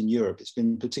countries in Europe, it's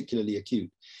been particularly acute.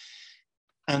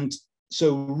 And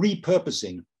so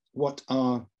repurposing what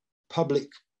our public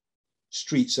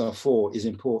streets are for is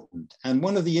important. And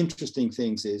one of the interesting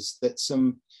things is that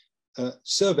some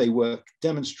survey work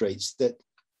demonstrates that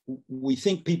we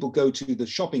think people go to the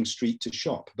shopping street to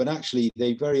shop, but actually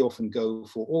they very often go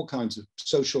for all kinds of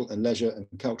social and leisure and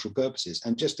cultural purposes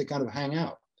and just to kind of hang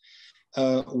out.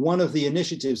 One of the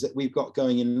initiatives that we've got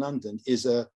going in London is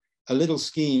a little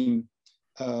scheme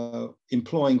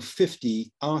employing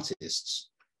 50 artists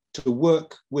to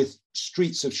work with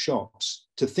streets of shops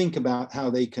to think about how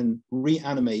they can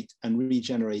reanimate and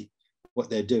regenerate what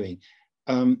they're doing.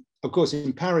 Of course,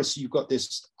 in Paris, you've got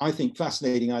this, I think,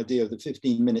 fascinating idea of the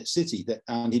 15-minute city that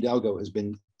Anne Hidalgo has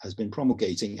been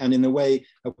promulgating. And in a way,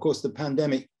 of course, the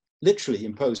pandemic literally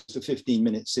imposed a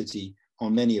 15-minute city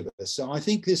on many of us. So I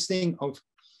think this thing of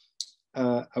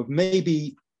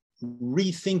maybe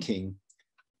rethinking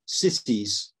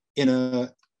cities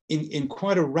in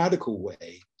quite a radical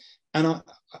way, and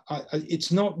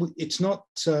it's not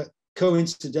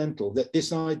coincidental that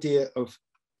this idea of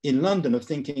in London of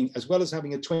thinking, as well as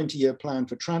having a 20-year plan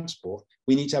for transport,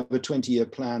 we need to have a 20-year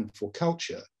plan for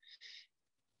culture.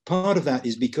 Part of that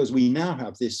is because we now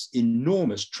have this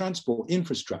enormous transport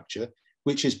infrastructure,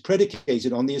 which is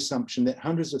predicated on the assumption that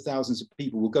hundreds of thousands of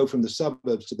people will go from the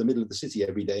suburbs to the middle of the city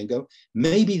every day and go,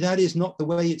 maybe that is not the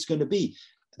way it's going to be.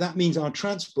 That means our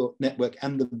transport network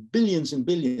and the billions and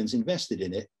billions invested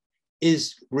in it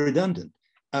is redundant.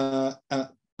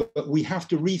 But we have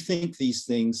to rethink these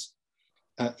things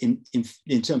in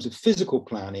terms of physical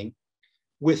planning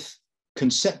with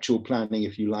conceptual planning,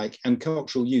 if you like, and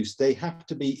cultural use. They have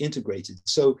to be integrated.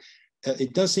 So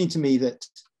it does seem to me that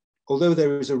although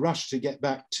there is a rush to get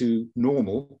back to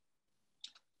normal,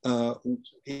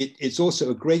 it's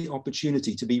also a great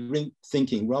opportunity to be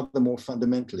thinking rather more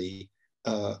fundamentally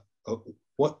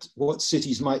what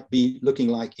cities might be looking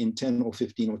like in 10 or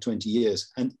 15 or 20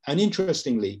 years. And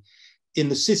interestingly, in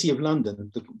the City of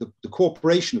London, the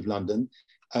Corporation of London,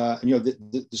 you know,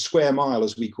 the square mile,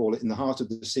 as we call it, in the heart of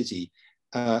the city,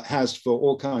 has, for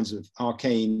all kinds of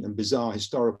arcane and bizarre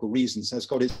historical reasons, has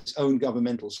got its own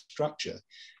governmental structure.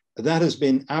 That has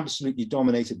been absolutely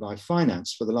dominated by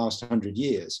finance for the last 100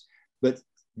 years. But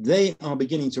they are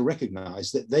beginning to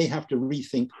recognize that they have to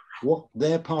rethink what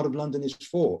their part of London is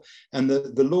for. And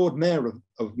the Lord Mayor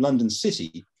of London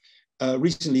City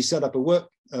recently set up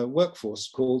a workforce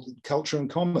called Culture and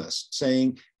Commerce,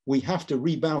 saying we have to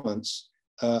rebalance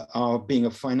our being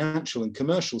a financial and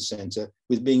commercial center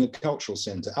with being a cultural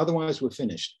center. Otherwise, we're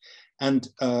finished. And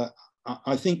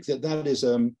I think that is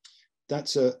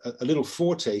that's a little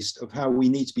foretaste of how we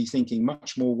need to be thinking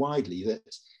much more widely,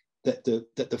 that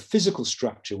the physical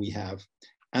structure we have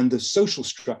and the social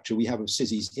structure we have of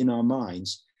cities in our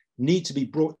minds need to be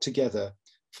brought together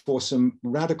for some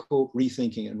radical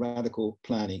rethinking and radical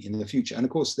planning in the future. And of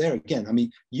course, there again, I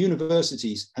mean,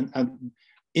 universities and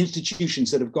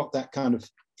institutions that have got that kind of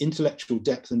intellectual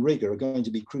depth and rigor are going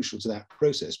to be crucial to that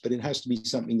process, but it has to be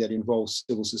something that involves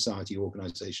civil society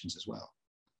organizations as well.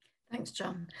 Thanks,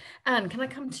 John. Anne, can I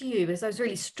come to you? Because I was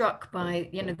really struck by,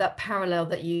 you know, that parallel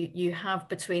that you have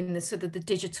between the sort of the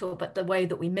digital, but the way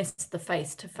that we miss the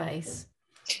face-to-face.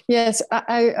 Yes,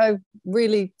 I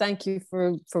really thank you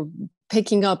for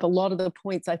picking up a lot of the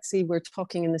points. I see we're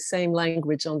talking in the same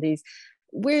language on these.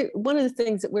 One of the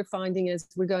things that we're finding as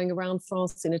we're going around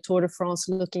France in a Tour de France,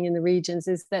 looking in the regions,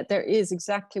 is that there is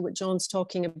exactly what John's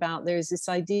talking about. There's this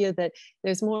idea that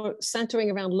there's more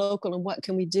centering around local and what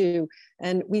can we do.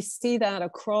 And we see that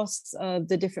across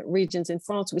the different regions in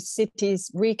France, with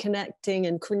cities reconnecting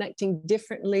and connecting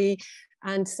differently,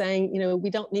 and saying, you know,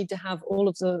 we don't need to have all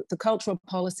of the cultural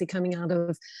policy coming out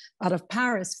of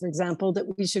Paris, for example,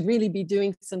 that we should really be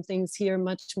doing some things here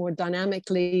much more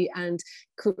dynamically. And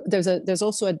there's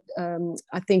also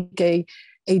I think a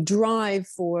drive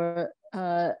for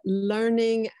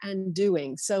learning and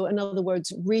doing. So in other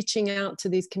words, reaching out to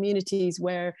these communities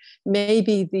where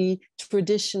maybe the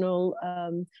traditional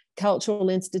cultural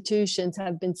institutions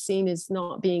have been seen as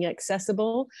not being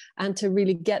accessible, and to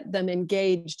really get them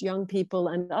engaged, young people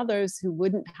and others who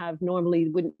wouldn't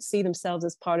see themselves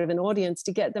as part of an audience,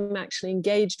 to get them actually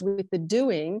engaged with the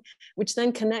doing, which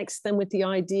then connects them with the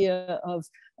idea of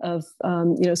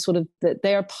you know, sort of that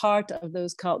they're part of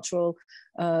those cultural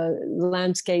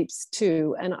landscapes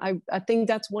too. And I think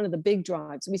that's one of the big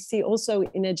drives. We see also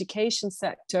in education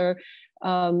sector.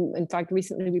 In fact,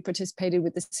 recently we participated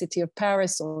with the City of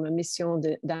Paris on a mission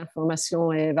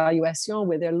d'information et évaluation,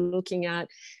 where they're looking at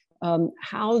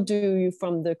how do you,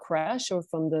 from the crèche or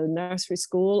from the nursery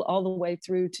school all the way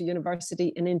through to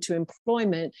university and into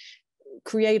employment,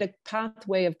 create a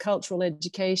pathway of cultural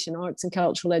education, arts and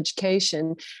cultural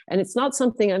education. And it's not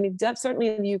something, I mean, certainly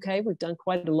in the UK, we've done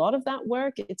quite a lot of that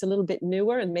work. It's a little bit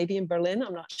newer, and maybe in Berlin,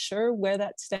 I'm not sure where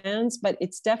that stands, but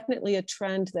it's definitely a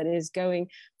trend that is going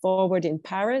forward in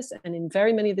Paris and in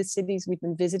very many of the cities we've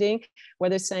been visiting, where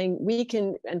they're saying we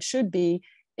can and should be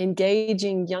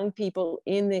engaging young people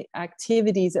in the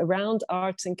activities around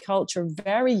arts and culture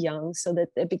very young, so that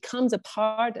it becomes a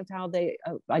part of how they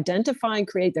identify and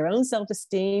create their own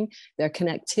self-esteem, their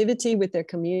connectivity with their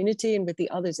community and with the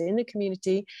others in the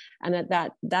community, and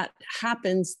that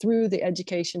happens through the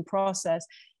education process.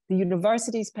 The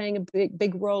university is playing a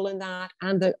big role in that,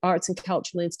 and the arts and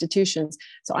cultural institutions.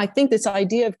 So I think this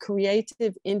idea of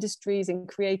creative industries and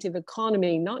creative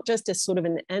economy, not just as sort of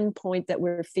an endpoint that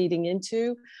we're feeding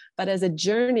into, but as a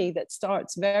journey that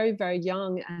starts very, very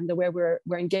young, and where we're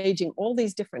engaging all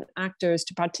these different actors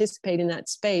to participate in that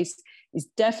space, is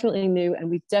definitely new. And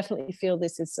we definitely feel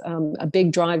this is a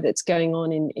big drive that's going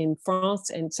on in France,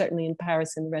 and certainly in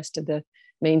Paris and the rest of the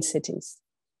main cities.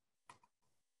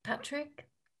 Patrick?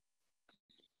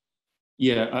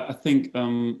 Yeah, I think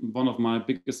one of my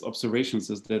biggest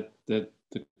observations is that the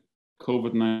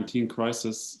COVID-19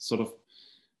 crisis sort of,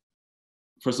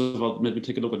 first of all, maybe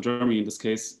take a look at Germany in this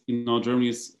case. You know, Germany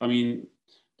is, I mean,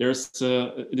 there's,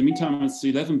 in the meantime, it's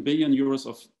 11 billion euros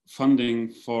of funding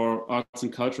for arts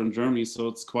and culture in Germany. So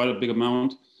it's quite a big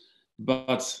amount.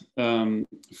 But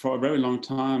for a very long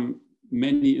time,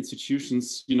 many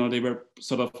institutions, you know, they were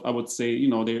sort of, I would say, you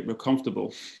know, they were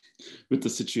comfortable with the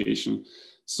situation.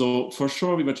 So for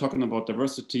sure, we were talking about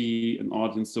diversity and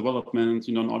audience development,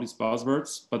 you know, and all these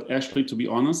buzzwords, but actually, to be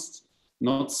honest,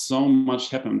 not so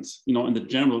much happened, you know, in the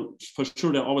general. For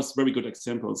sure, there are always very good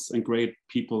examples and great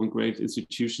people and great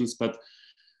institutions, but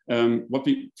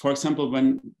For example,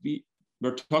 when we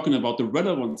were talking about the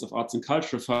relevance of arts and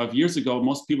culture 5 years ago,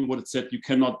 most people would have said you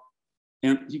cannot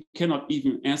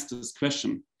even ask this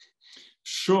question.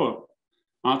 Sure,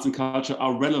 arts and culture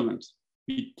are relevant.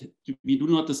 We do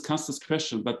not discuss this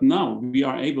question, but now we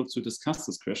are able to discuss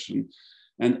this question.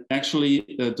 And actually,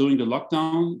 during the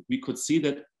lockdown, we could see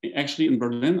that actually in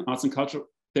Berlin, arts and culture,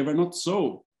 they were not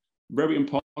so very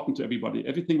important to everybody.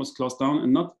 Everything was closed down,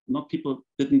 and not people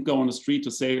didn't go on the street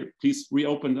to say, please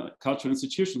reopen the cultural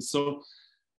institutions. So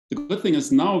the good thing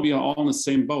is now we are all in the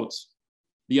same boat.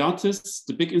 The artists,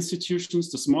 the big institutions,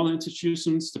 the smaller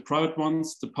institutions, the private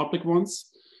ones, the public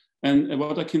ones. And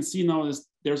what I can see now is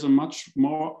there's a much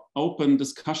more open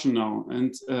discussion now.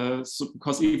 And so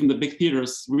because even the big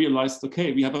theaters realized,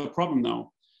 okay, we have a problem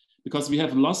now because we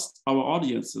have lost our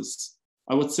audiences.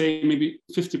 I would say maybe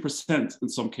 50% in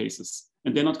some cases,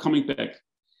 and they're not coming back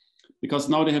because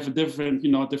now they have a different,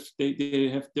 they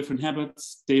have different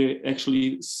habits. They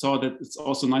actually saw that it's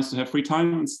also nice to have free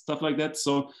time and stuff like that.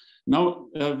 So now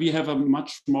we have a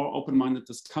much more open-minded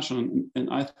discussion, and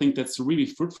I think that's really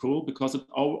fruitful because it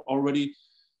already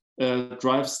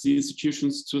drives the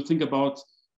institutions to think about,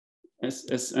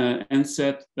 as Anne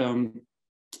said,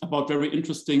 about very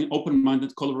interesting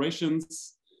open-minded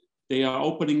collaborations. They are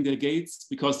opening their gates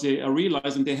because they are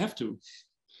realizing they have to.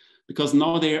 Because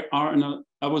now they are in a,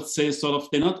 I would say, sort of,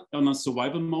 they're not on a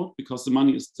survival mode because the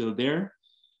money is still there,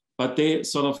 but they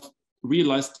sort of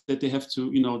realized that they have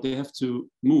to, they have to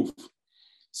move.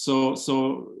 So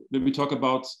when we talk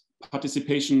about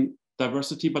participation,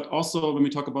 diversity, but also when we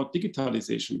talk about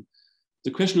digitalization,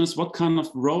 the question is what kind of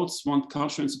roles want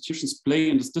cultural institutions play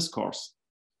in this discourse?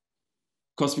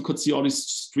 Because we could see all this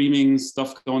streaming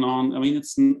stuff going on. I mean,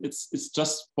 it's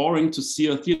just boring to see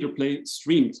a theater play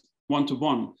streamed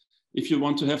one-to-one. If you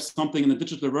want to have something in the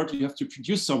digital world, you have to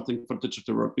produce something for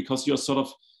digital world because you're sort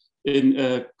of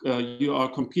you are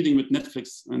competing with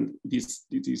Netflix and these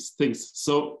things.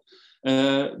 So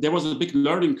there was a big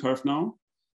learning curve now.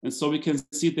 And so we can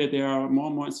see that there are more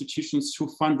and more institutions who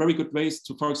find very good ways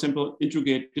to, for example,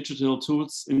 integrate digital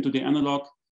tools into the analog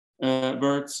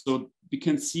world. So we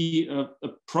can see a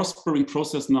prospering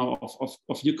process now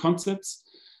of new concepts.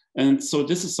 And so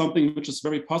this is something which is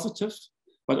very positive.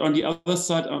 But on the other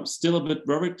side, I'm still a bit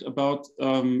worried about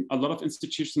a lot of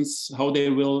institutions, how they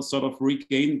will sort of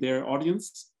regain their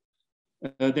audience.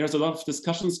 There's a lot of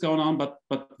discussions going on,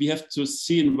 but we have to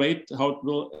see and wait how it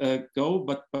will go.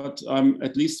 But I'm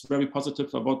at least very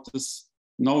positive about this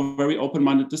now very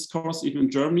open-minded discourse, even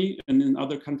in Germany and in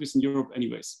other countries in Europe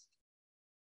anyways.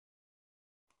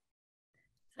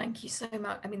 Thank you so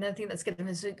much. I mean, I think that's given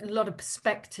us a lot of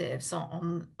perspectives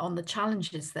on the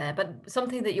challenges there, but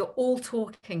something that you're all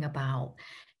talking about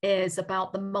is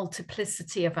about the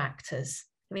multiplicity of actors.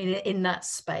 I mean, in that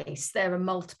space, there are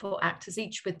multiple actors,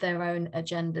 each with their own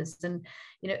agendas. And,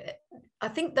 I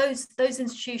think those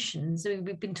institutions,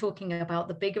 we've been talking about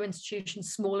the bigger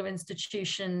institutions, smaller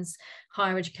institutions,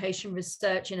 higher education,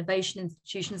 research, innovation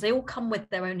institutions, they all come with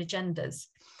their own agendas.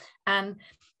 And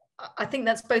I think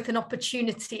that's both an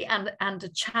opportunity and a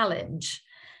challenge.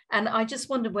 And I just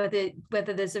wonder whether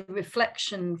there's a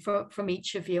reflection from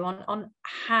each of you on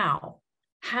how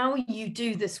you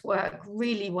do this work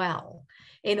really well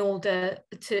in order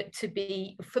to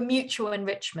be for mutual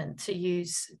enrichment, to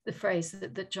use the phrase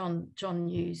that John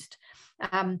used.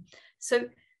 So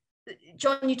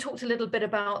John, you talked a little bit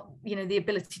about, the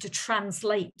ability to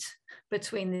translate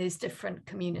between these different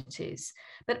communities,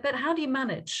 but how do you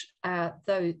manage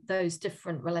those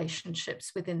different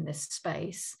relationships within this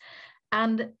space?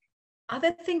 And are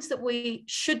there things that we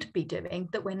should be doing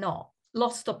that we're not?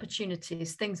 Lost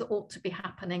opportunities, things that ought to be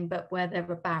happening, but where there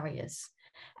are barriers?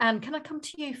 And can I come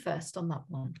to you first on that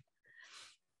one?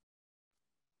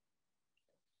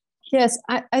 Yes,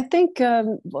 I think,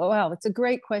 wow, it's a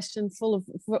great question, full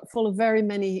of very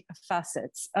many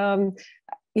facets.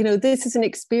 This is an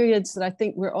experience that I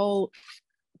think we're all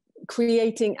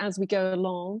creating as we go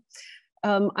along.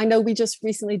 I know we just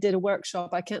recently did a workshop,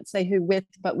 I can't say who with,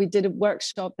 but we did a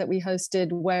workshop that we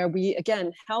hosted where we,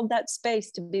 again, held that space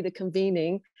to be the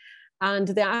convening, and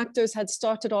the actors had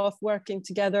started off working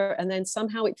together and then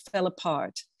somehow it fell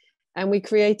apart. And we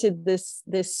created this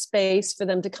space for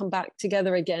them to come back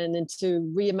together again and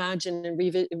to reimagine and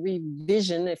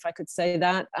revision, if I could say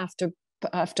that, after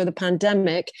the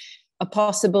pandemic, a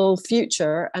possible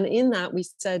future. And in that, we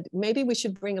said, maybe we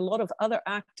should bring a lot of other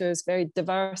actors, very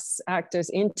diverse actors,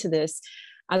 into this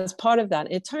as part of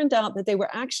that. It turned out that they were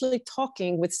actually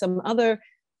talking with some other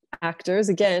actors,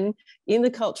 again, in the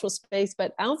cultural space,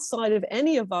 but outside of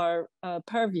any of our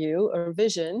purview or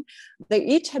vision, they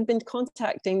each had been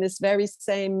contacting this very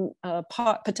same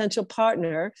potential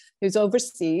partner who's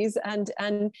overseas. And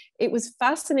it was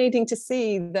fascinating to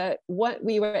see that what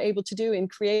we were able to do in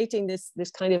creating this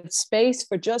kind of space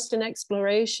for just an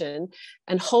exploration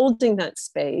and holding that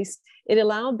space, it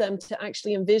allowed them to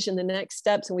actually envision the next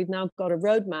steps. And we've now got a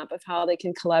roadmap of how they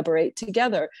can collaborate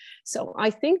together. So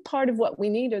I think part of what we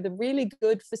need are the really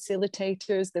good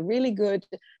facilitators, the really good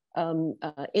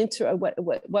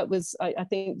what was I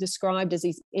think described as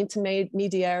these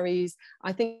intermediaries.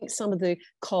 I think some of the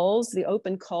calls, the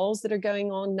open calls that are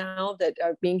going on now that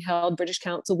are being held, British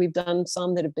Council, we've done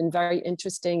some that have been very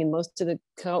interesting, and most of the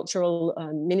cultural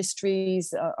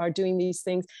ministries are doing these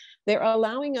things. They're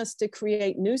allowing us to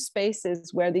create new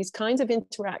spaces where these kinds of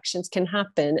interactions can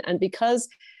happen. And because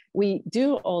we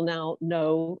do all now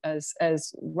know, as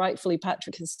rightfully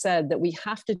Patrick has said, that we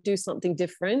have to do something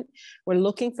different. We're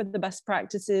looking for the best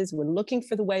practices. We're looking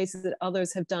for the ways that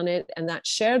others have done it. And that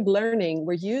shared learning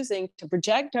we're using to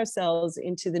project ourselves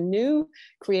into the new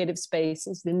creative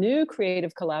spaces, the new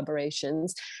creative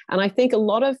collaborations. And I think a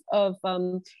lot of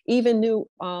even new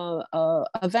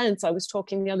events. I was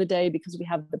talking the other day, because we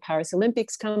have the Paris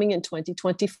Olympics coming in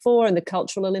 2024 and the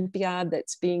Cultural Olympiad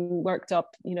that's being worked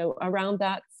up, around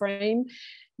that frame,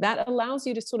 that allows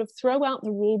you to sort of throw out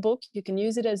the rule book. You can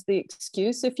use it as the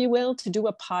excuse, if you will, to do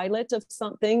a pilot of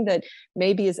something that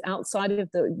maybe is outside of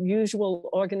the usual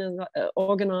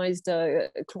organized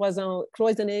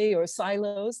cloisonné or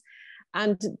silos.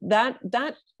 And that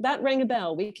rang a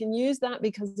bell. We can use that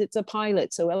because it's a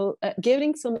pilot. So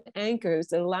giving some anchors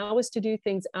that allow us to do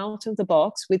things out of the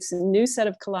box with some new set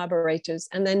of collaborators,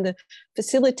 and then the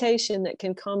facilitation that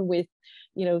can come with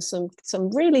some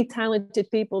really talented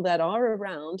people that are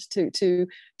around to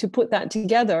put that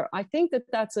together. I think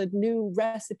that's a new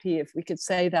recipe, if we could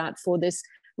say that, for this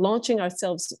launching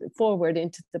ourselves forward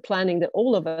into the planning that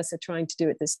all of us are trying to do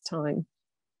at this time.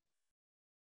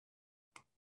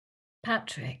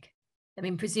 Patrick, I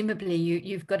mean, presumably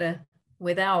you've got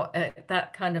without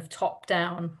that kind of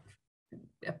top-down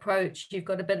approach, you've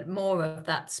got a bit more of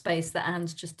that space that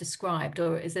Anne's just described,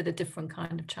 or is it a different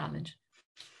kind of challenge?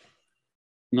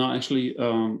 No, actually,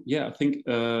 yeah, I think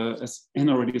as Anne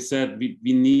already said, we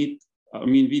need,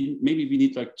 maybe we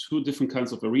need like two different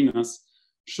kinds of arenas.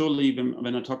 Surely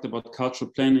when I talked about cultural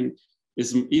planning,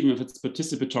 even if it's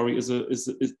participatory,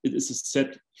 it is a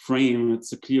set frame,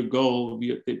 it's a clear goal.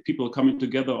 People are coming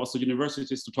together, also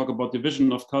universities, to talk about the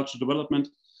vision of cultural development.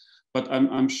 But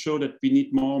I'm sure that we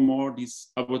need more and more these,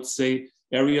 I would say,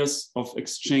 areas of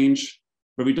exchange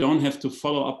where we don't have to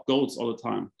follow up goals all the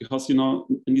time. Because,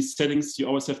 in these settings, you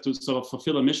always have to sort of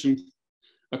fulfill a mission,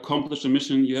 accomplish a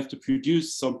mission, you have to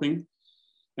produce something.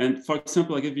 And for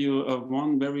example, I give you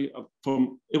one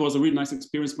it was a really nice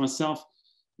experience myself.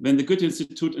 When the Goethe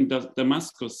Institut in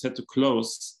Damascus had to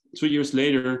close, 2 years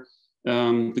later,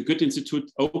 the Goethe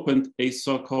Institut opened a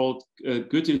so-called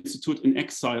Goethe Institut in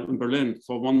exile in Berlin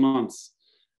for 1 month.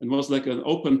 It was like an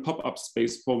open pop-up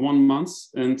space for 1 month.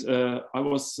 And I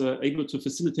was able to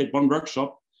facilitate one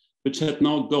workshop, which had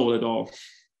no goal at all.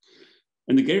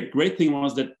 And the great thing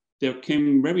was that there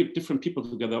came very different people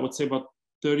together. I would say about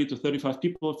 30 to 35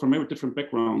 people from very different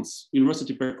backgrounds,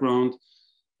 university background,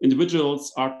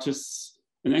 individuals, artists.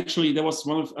 And actually there was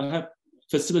I have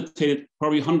facilitated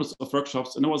probably hundreds of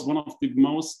workshops, and it was one of the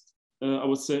most, I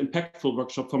would say, impactful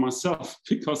workshop for myself,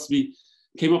 because we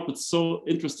came up with so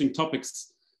interesting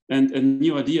topics and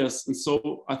new ideas. And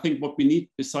so I think what we need,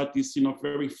 beside these,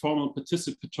 very formal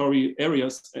participatory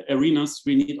arenas,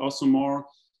 we need also more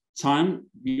time.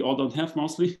 We all don't have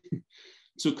mostly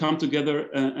to come together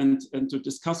and to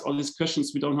discuss all these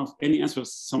questions. We don't have any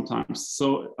answers sometimes.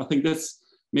 So I think that's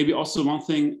maybe also one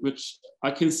thing which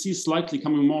I can see slightly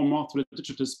coming more and more to the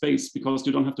digital space, because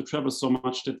you don't have to travel so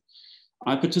much. That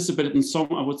I participated in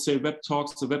some, I would say, web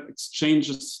talks, the web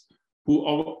exchanges,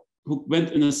 who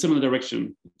went in a similar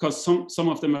direction, because some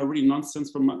of them are really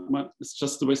nonsense. It's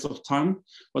just a waste of time.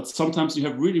 But sometimes you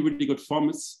have really, really good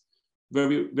formats where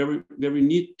we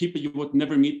meet people you would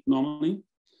never meet normally.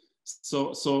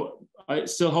 So I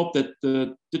still hope that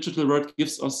the digital world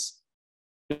gives us,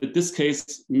 in this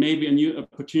case, maybe a new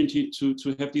opportunity to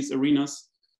have these arenas,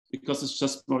 because it's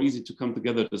just more easy to come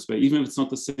together this way, even if it's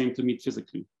not the same to meet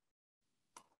physically.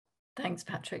 Thanks,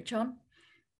 Patrick. John?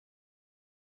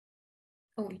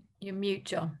 Oh, you're mute,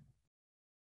 John.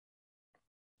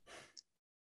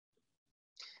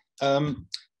 I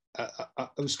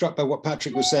was struck by what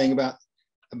Patrick was saying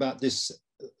about this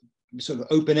sort of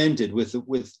open-ended with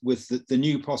the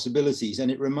new possibilities.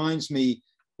 And it reminds me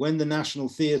when the National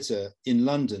Theatre in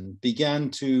London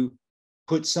began to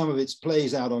put some of its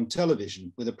plays out on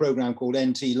television with a program called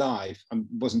NT Live. It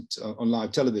wasn't on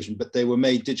live television, but they were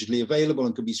made digitally available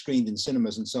and could be screened in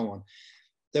cinemas and so on.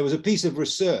 There was a piece of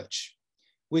research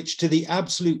which, to the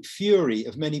absolute fury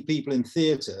of many people in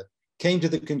theatre, came to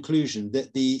the conclusion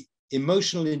that the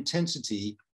emotional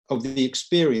intensity of the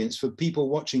experience for people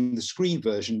watching the screen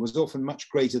version was often much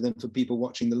greater than for people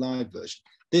watching the live version.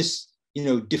 This, you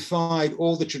know, defied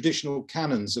all the traditional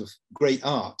canons of great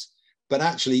art, but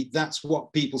actually that's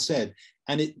what people said.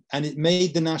 And it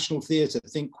made the National Theatre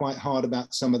think quite hard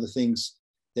about some of the things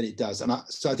that it does. And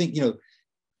so I think, you know,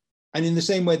 and in the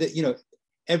same way that, you know,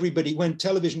 everybody, when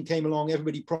television came along,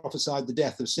 everybody prophesied the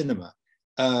death of cinema.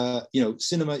 You know,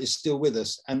 cinema is still with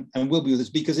us and will be with us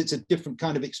because it's a different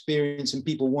kind of experience and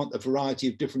people want a variety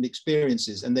of different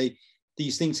experiences, and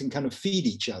these things can kind of feed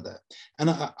each other. And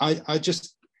I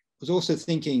just was also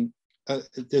thinking,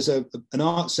 there's an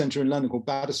art centre in London called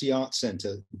Battersea Arts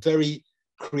Centre, very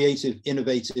creative,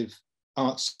 innovative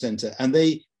arts centre. And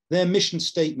their mission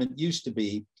statement used to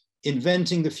be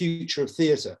inventing the future of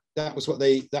theatre. That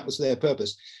was their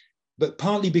purpose. But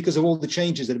partly because of all the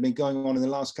changes that have been going on in the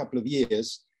last couple of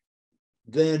years,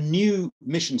 their new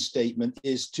mission statement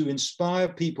is to inspire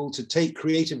people to take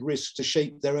creative risks to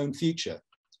shape their own future.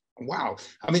 Wow.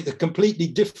 I mean, a completely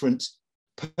different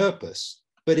purpose,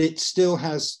 but it still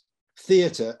has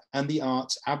theatre and the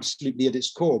arts absolutely at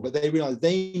its core. But they realize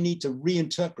they need to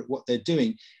reinterpret what they're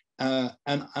doing.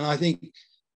 And I think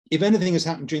if anything has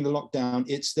happened during the lockdown,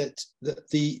 it's that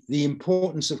the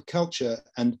importance of culture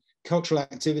and cultural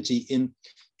activity in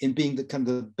being the kind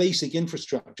of the basic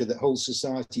infrastructure that holds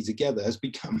society together has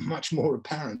become much more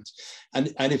apparent.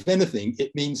 And if anything,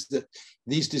 it means that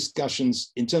these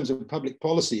discussions in terms of public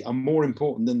policy are more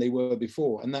important than they were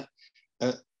before. And that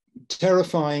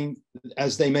terrifying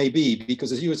as they may be,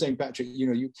 because as you were saying, Patrick, you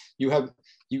know,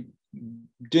 you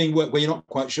doing work where you're not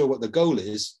quite sure what the goal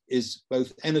is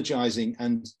both energizing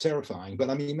and terrifying.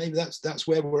 But I mean, maybe that's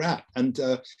where we're at. And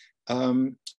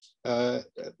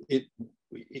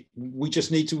we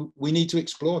just need to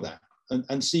explore that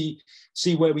and see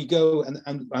where we go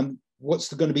and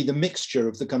what's going to be the mixture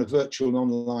of the kind of virtual and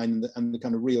online and the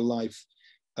kind of real life,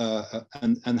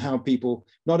 and how people,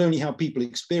 not only how people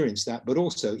experience that, but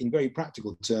also in very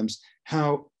practical terms,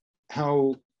 how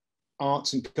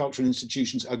arts and cultural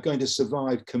institutions are going to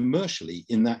survive commercially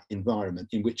in that environment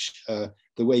in which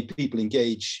the way people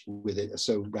engage with it are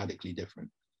so radically different.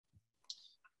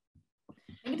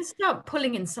 I'm going to start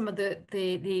pulling in some of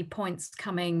the points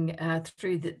coming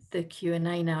through the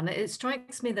Q&A now. And it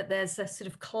strikes me that there's a sort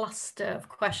of cluster of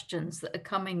questions that are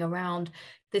coming around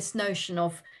this notion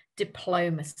of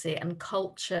diplomacy and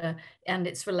culture and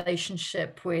its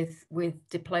relationship with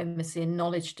diplomacy and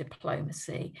knowledge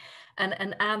diplomacy.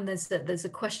 And Anne, there's a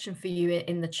question for you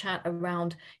in the chat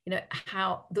around, you know,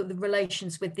 how the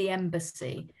relations with the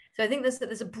embassy. So I think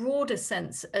there's a broader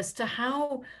sense as to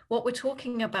how what we're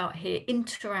talking about here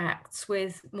interacts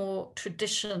with more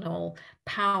traditional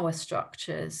power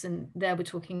structures. And there we're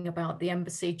talking about the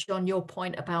embassy. John, your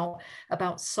point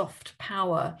about soft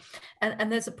power.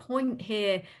 And there's a point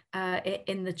here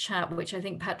in the chat, which I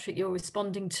think, Patrick, you're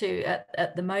responding to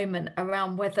at the moment,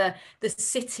 around whether the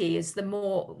city is the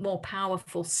more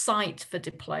powerful site for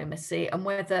diplomacy and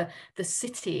whether the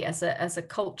city as a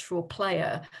cultural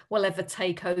player will ever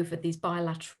take over these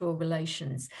bilateral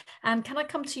relations. And can I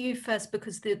come to you first,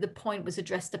 because the point was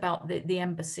addressed about the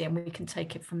embassy, and we can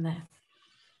take it from there.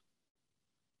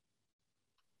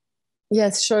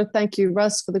 Yes, sure. Thank you,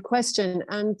 Russ, for the question.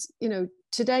 And, you know,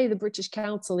 today the British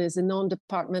Council is a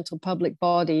non-departmental public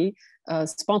body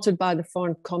sponsored by the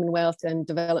Foreign Commonwealth and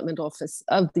Development Office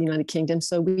of the United Kingdom.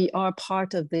 So we are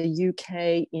part of the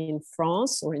UK in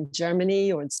France or in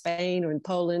Germany or in Spain or in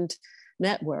Poland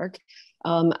network,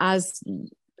 as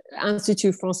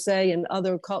Institut Français and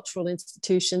other cultural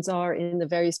institutions are in the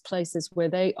various places where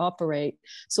they operate.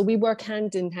 So we work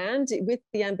hand in hand with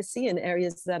the embassy in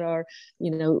areas that are,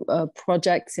 you know,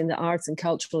 projects in the arts and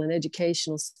cultural and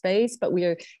educational space, but we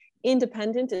are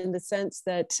independent in the sense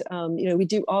that, you know, we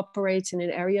do operate in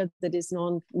an area that is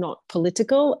not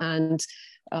political, and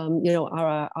you know,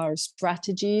 our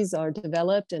strategies are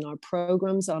developed and our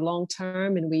programs are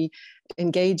long-term, and we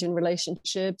engage in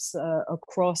relationships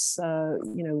across,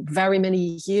 you know, very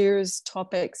many years,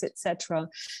 topics, etc.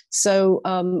 So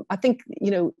I think, you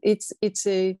know, it's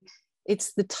the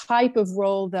type of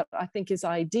role that I think is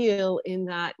ideal, in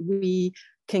that we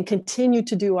can continue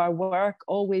to do our work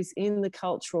always in the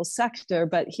cultural sector.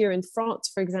 But here in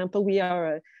France, for example, we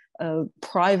are a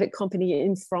private company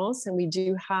in France, and we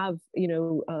do have,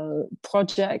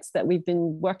 projects that we've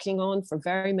been working on for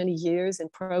very many years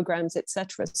and programs,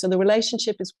 etc. So the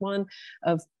relationship is one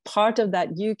of part of that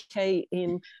UK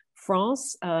in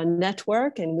France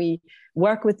network, and we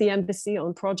work with the embassy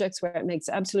on projects where it makes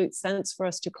absolute sense for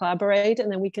us to collaborate,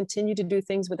 and then we continue to do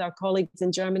things with our colleagues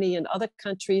in Germany and other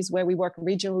countries where we work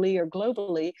regionally or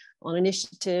globally on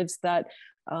initiatives that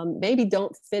maybe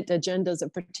don't fit agendas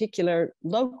of particular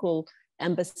local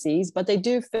embassies, but they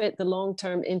do fit the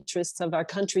long-term interests of our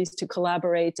countries to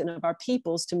collaborate and of our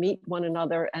peoples to meet one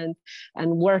another and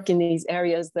work in these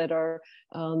areas that are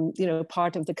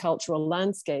part of the cultural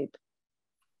landscape.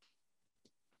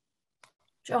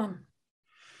 John.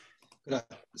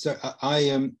 So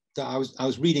I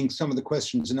was reading some of the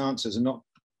questions and answers and not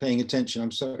paying attention.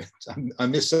 I'm sorry, I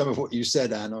missed some of what you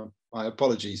said, Anne. My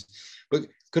apologies. But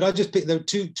could I just pick? There were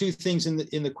two things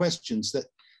in the questions that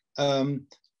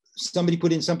somebody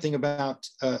put in something about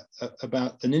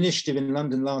an initiative in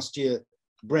London last year,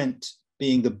 Brent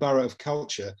being the borough of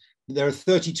culture. There are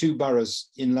 32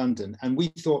 boroughs in London, and we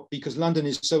thought because London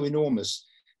is so enormous,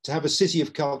 to have a city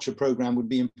of culture program would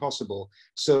be impossible.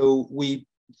 So we,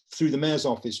 through the mayor's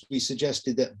office, we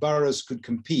suggested that boroughs could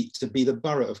compete to be the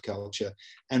borough of culture.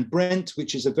 And Brent,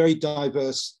 which is a very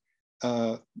diverse,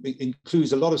 it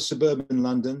includes a lot of suburban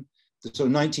London, the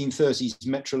sort of 1930s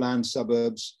Metroland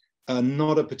suburbs,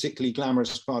 not a particularly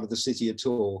glamorous part of the city at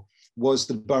all, was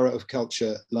the borough of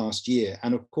culture last year.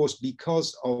 And of course,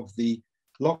 because of the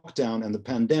lockdown and the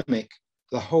pandemic,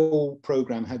 the whole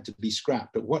program had to be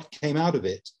scrapped. But what came out of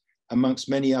it, amongst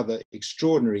many other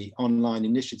extraordinary online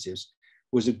initiatives,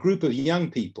 was a group of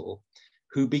young people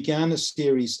who began a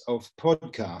series of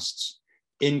podcasts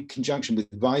in conjunction with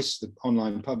Vice, the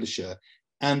online publisher.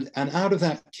 And out of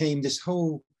that came this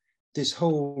whole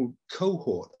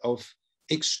cohort of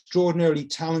extraordinarily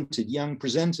talented young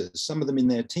presenters, some of them in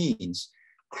their teens,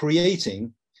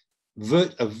 creating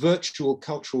a virtual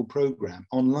cultural program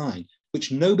online, which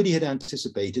nobody had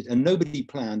anticipated and nobody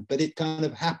planned, but it kind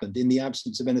of happened in the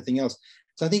absence of anything else.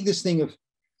 So I think this thing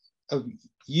of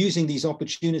using these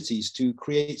opportunities to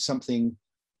create something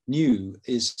new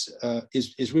is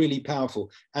really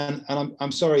powerful. And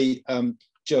I'm sorry,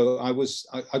 Joe,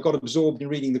 I got absorbed in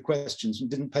reading the questions and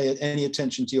didn't pay any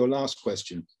attention to your last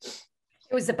question.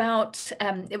 It was about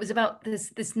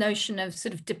this notion of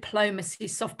sort of diplomacy,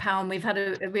 soft power, and we've had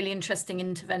a really interesting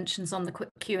interventions on the quick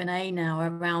Q&A now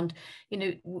around,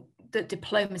 that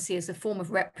diplomacy is a form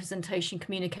of representation,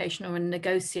 communication, or a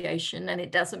negotiation, and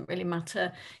it doesn't really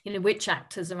matter, which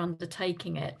actors are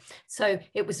undertaking it. So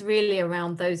it was really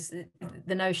around the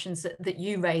notions that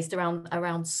you raised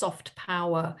around soft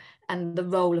power and the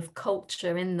role of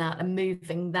culture in that, and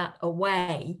moving that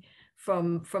away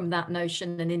from that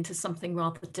notion and into something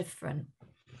rather different.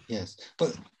 Yes,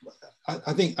 but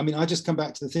I think, I just come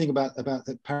back to the thing about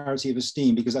the parity of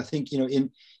esteem, because I think,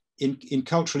 in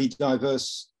culturally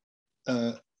diverse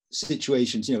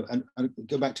situations, and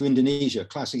go back to Indonesia,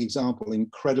 classic example,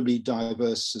 incredibly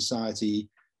diverse society,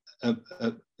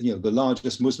 the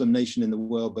largest Muslim nation in the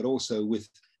world, but also with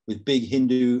big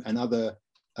Hindu and other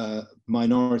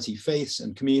minority faiths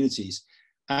and communities.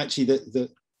 Actually,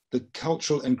 the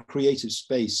cultural and creative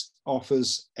space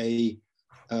offers a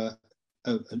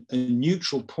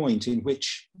neutral point in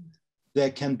which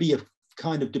there can be a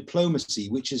kind of diplomacy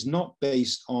which is not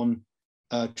based on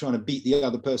trying to beat the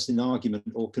other person in argument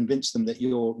or convince them that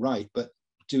you're right, but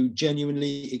to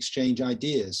genuinely exchange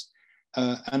ideas.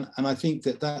 And I think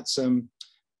that's a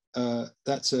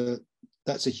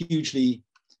hugely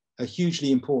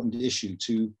important issue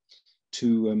to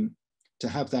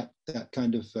have that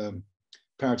kind of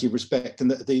parity of respect. And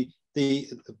the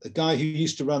guy who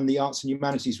used to run the Arts and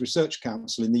Humanities Research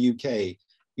Council in the UK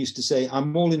used to say,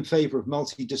 I'm all in favor of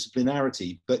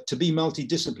multidisciplinarity, but to be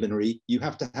multidisciplinary, you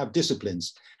have to have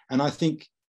disciplines. And I think,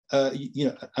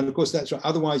 and of course that's right.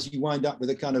 Otherwise you wind up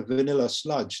with a kind of vanilla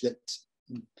sludge that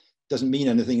doesn't mean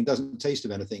anything, it doesn't taste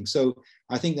of anything. So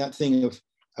I think that thing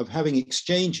of having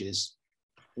exchanges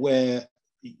where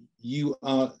you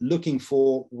are looking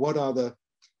for what are the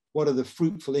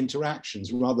fruitful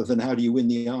interactions rather than how do you win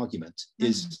the argument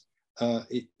is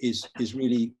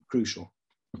really crucial.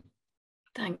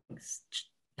 Thanks.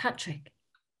 Patrick.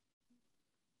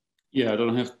 Yeah, I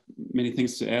don't have many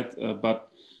things to add, but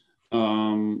I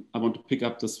want to pick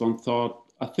up this one thought.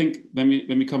 I think when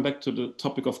we come back to the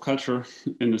topic of culture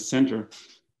in the center,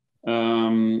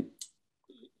 I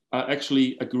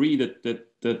actually agree that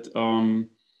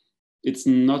it's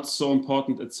not so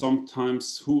important at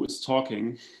sometimes who is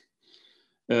talking.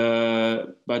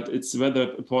 but it's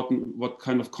rather important what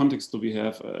kind of context do we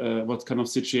have, what kind of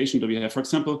situation do we have. For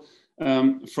example,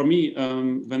 for me,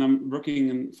 when I'm working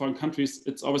in foreign countries,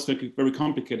 it's always very, very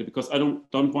complicated because I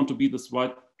don't want to be this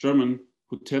white German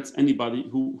who tells anybody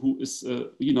who is,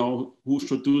 who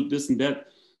should do this and that.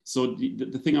 So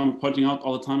the thing I'm pointing out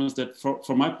all the time is that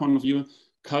from my point of view,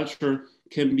 culture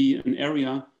can be an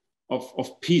area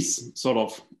of peace, sort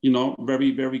of, where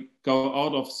we go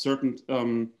out of certain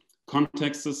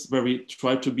contexts, where we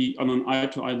try to be on an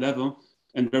eye-to-eye level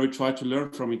and where we try to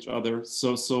learn from each other.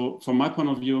 So from my point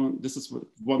of view, this is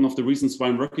one of the reasons why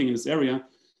I'm working in this area,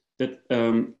 that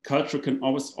culture can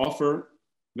always offer,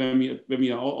 when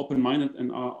we are all open-minded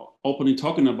and are openly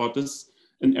talking about this,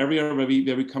 an area where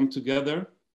we come together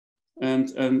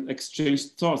and exchange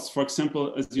thoughts. For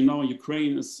example, as you know,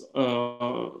 Ukraine is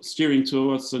steering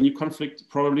towards a new conflict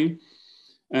probably.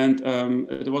 And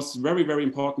it was very, very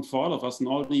important for all of us and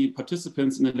all the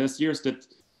participants in the last years that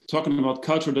talking about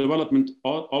cultural development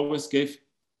always gave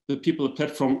the people a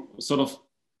platform sort of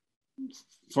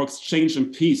for exchange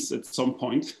and peace at some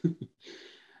point.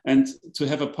 And to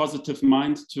have a positive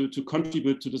mind to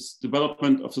contribute to this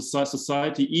development of the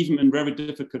society, even in very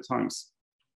difficult times.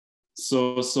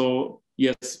 So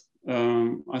yes,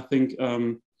 I think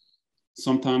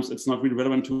sometimes it's not really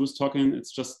relevant to who's talking.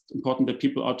 It's just important that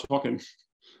people are talking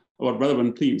about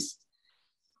relevant themes.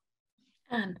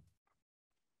 And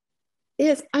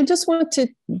yes, I just want to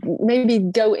maybe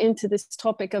go into this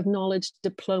topic of knowledge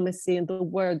diplomacy and the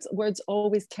words. Words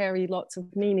always carry lots of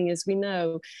meaning, as we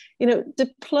know.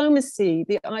 Diplomacy,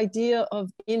 the idea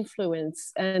of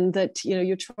influence, and that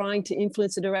you're trying to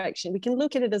influence a direction. We can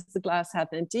look at it as the glass half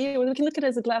empty, or we can look at it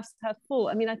as a glass half full.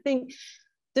 I mean, I think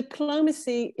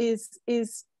diplomacy is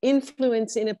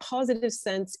influence in a positive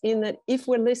sense, in that if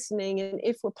we're listening and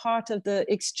if we're part of the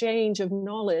exchange of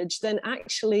knowledge, then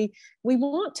actually we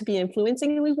want to be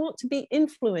influencing and we want to be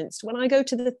influenced. When I go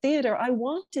to the theater, I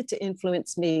want it to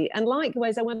influence me. And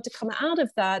likewise, I want to come out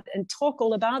of that and talk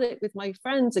all about it with my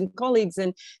friends and colleagues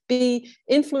and be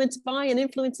influenced by and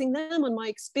influencing them on my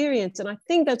experience. And I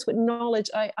think that's what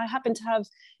knowledge, I happen to have,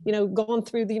 gone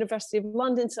through the University of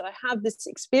London. So I have this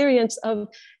experience of,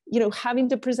 having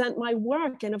to present my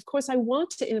work. And of course, I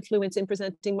want to influence in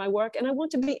presenting my work, and I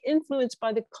want to be influenced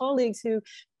by the colleagues who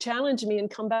challenge me and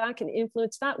come back and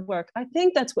influence that work. I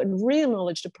think that's what real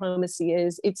knowledge diplomacy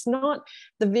is. It's not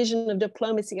the vision of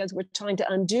diplomacy as we're trying to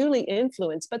unduly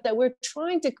influence, but that we're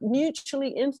trying to mutually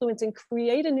influence and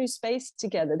create a new space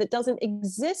together that doesn't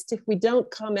exist if we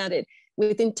don't come at it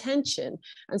with intention.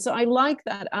 And so I like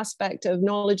that aspect of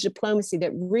knowledge diplomacy,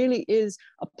 that really is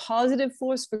a positive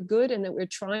force for good, and that we're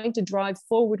trying to drive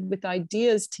forward with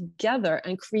ideas together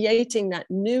and creating that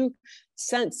new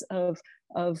sense of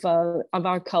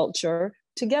our culture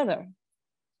together.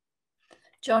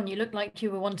 John, you look like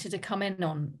you were wanted to come in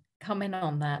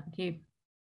on that.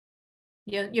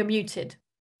 You're muted.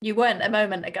 You weren't a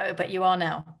moment ago, but you are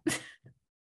now.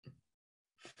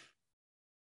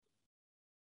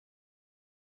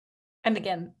 And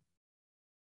again.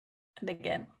 And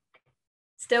again.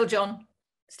 Still, John.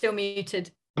 Still muted.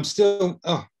 I'm still.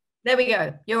 Oh. There we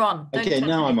go. You're on. Okay,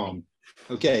 now I'm on.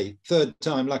 Okay, third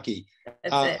time lucky.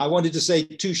 I wanted to say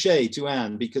touche to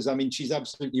Anne, because I mean, she's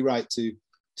absolutely right to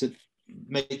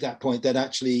make that point, that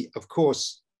actually, of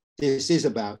course, this is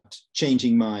about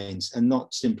changing minds and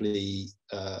not simply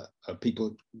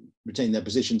people retain their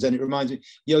positions. And it reminds me,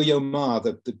 Yo-Yo Ma,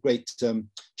 the great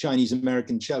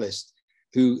Chinese-American cellist,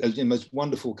 who in the most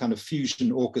wonderful kind of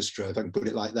fusion orchestra, if I can put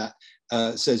it like that,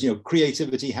 says,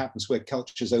 creativity happens where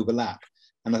cultures overlap.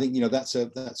 And I think, that's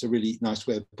a really nice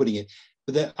way of putting it.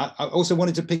 But I also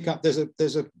wanted to pick up, there's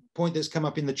a point that's come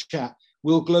up in the chat.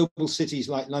 Will global cities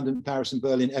like London, Paris, and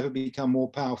Berlin ever become more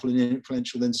powerful and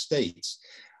influential than states?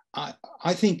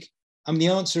 I think, the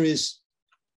answer is,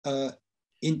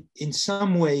 in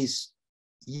some ways,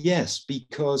 yes,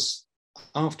 because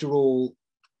after all,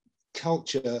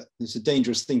 culture is a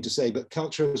dangerous thing to say, but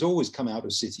culture has always come out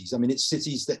of cities. I mean, it's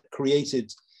cities that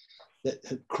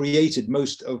have created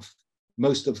most of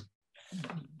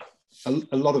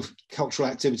a lot of cultural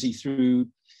activity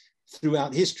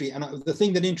throughout history. And the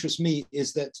thing that interests me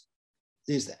is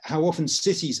how often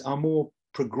cities are more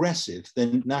progressive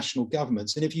than national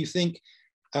governments. And if you think,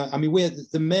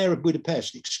 the mayor of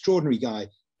Budapest, extraordinary guy,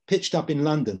 pitched up in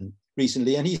London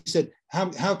recently, and he said,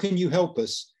 how can you help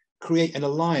us create an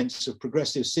alliance of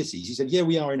progressive cities? He said, yeah,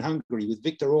 we are in Hungary with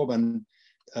Viktor Orban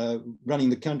running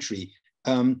the country.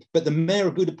 But the mayor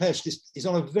of Budapest is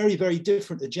on a very, very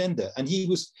different agenda. And he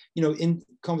was, in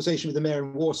conversation with the mayor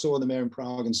in Warsaw, the mayor in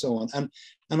Prague, and so on.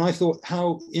 And I thought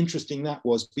how interesting that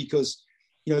was, because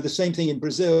you know, the same thing in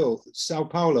Brazil. Sao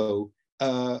Paulo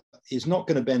is not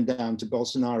going to bend down to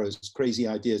Bolsonaro's crazy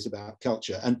ideas about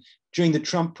culture. And during the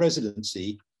Trump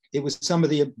presidency, it was some of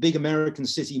the big American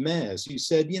city mayors who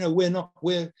said, you know, we're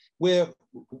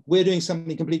doing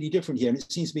something completely different here. And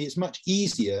it seems to me it's much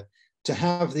easier to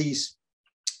have these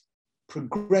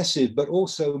progressive, but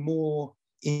also more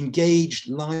engaged,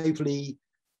 lively,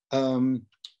 and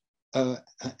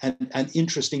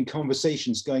interesting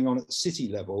conversations going on at the city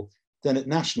level than at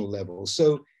national level.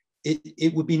 So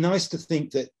it would be nice to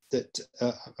think that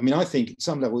I mean, I think at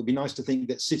some level it'd be nice to think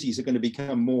that cities are going to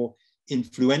become more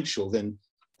influential than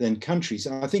countries.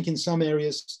 And I think in some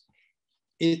areas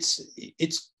it's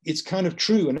kind of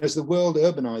true. And as the world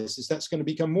urbanizes, that's going to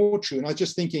become more true. And I was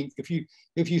just thinking, if you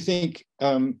think,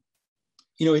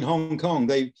 you know, in Hong Kong,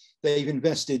 they've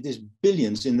invested this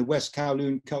billions in the West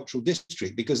Kowloon Cultural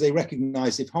District because they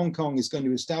recognize if Hong Kong is going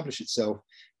to establish itself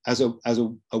as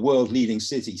a world leading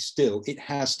city, still, it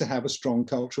has to have a strong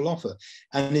cultural offer.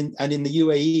 And in the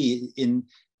UAE,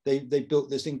 they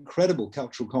built this incredible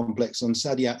cultural complex on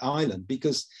Saadiyat Island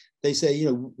because they say, you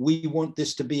know, we want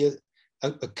this to be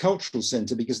a cultural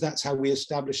center because that's how we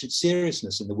establish its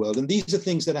seriousness in the world. And these are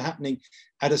things that are happening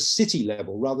at a city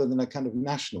level rather than a kind of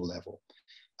national level.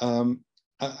 And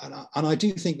I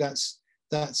do think that's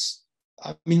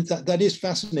I mean, that is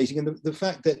fascinating. And the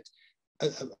fact that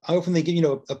I often think, you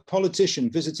know, a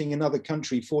politician visiting another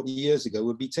country 40 years ago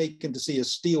would be taken to see a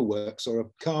steelworks or a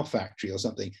car factory or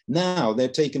something. Now they're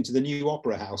taken to the new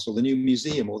opera house or the new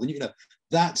museum or the new, you know,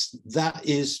 that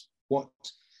is what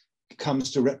comes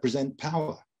to represent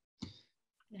power.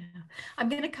 Yeah, I'm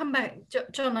going to come back,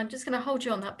 John, I'm just going to hold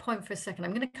you on that point for a second.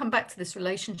 I'm going to come back to this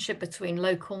relationship between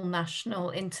local,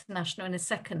 national, international in a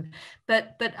second.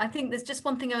 But I think there's just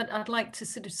one thing I'd like to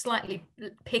sort of slightly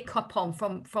pick up on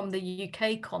from the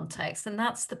UK context, and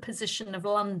that's the position of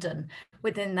London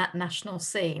within that national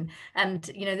scene.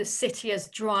 And, you know, the city as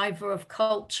driver of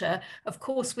culture, of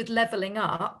course, with levelling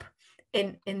up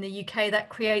in the UK, that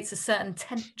creates a certain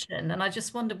tension. And I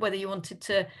just wondered whether you wanted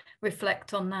to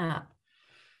reflect on that.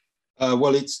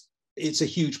 Well, it's a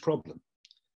huge problem,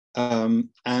 and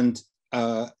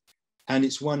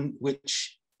it's one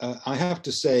which I have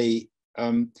to say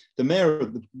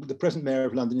the present mayor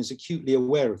of London is acutely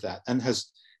aware of that, and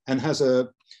has a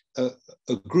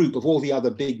group of all the other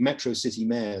big metro city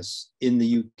mayors in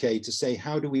the UK to say,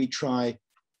 how do we try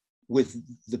with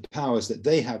the powers that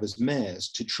they have as mayors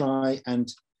to try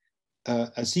and,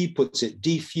 as he puts it,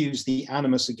 defuse the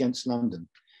animus against London.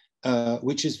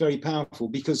 Which is very powerful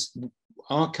because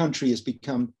our country has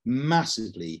become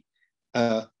massively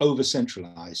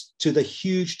over-centralized to the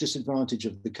huge disadvantage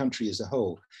of the country as a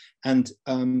whole. And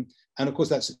of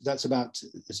course, it's about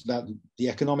the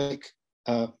economic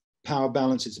power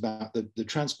balance. It's about the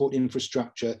transport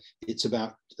infrastructure. It's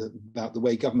about the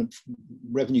way government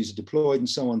revenues are deployed and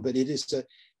so on. But it is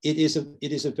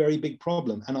a very big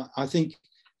problem. And I think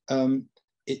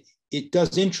it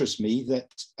does interest me that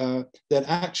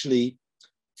actually,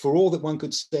 for all that one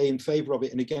could say in favor of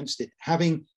it and against it,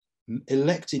 having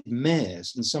elected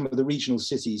mayors in some of the regional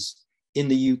cities in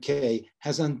the UK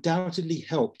has undoubtedly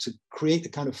helped to create a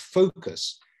kind of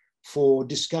focus for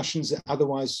discussions that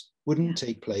otherwise wouldn't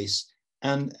take place.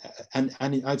 And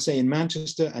I'd say in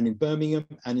Manchester and in Birmingham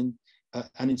and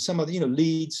in some other, you know,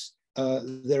 Leeds,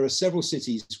 there are several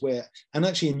cities where, and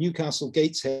actually in Newcastle,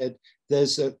 Gateshead,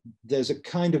 there's a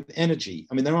kind of energy.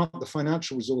 I mean, there aren't the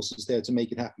financial resources there to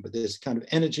make it happen, but there's a kind of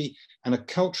energy and a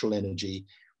cultural energy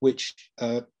which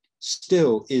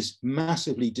still is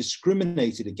massively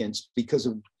discriminated against because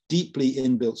of deeply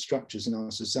inbuilt structures in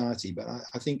our society. But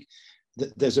I think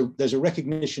that there's a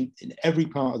recognition in every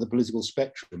part of the political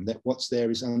spectrum that what's there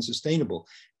is unsustainable.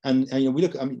 And you know, we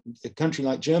look, I mean, a country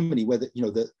like Germany, where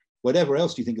whatever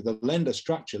else you think of the Länder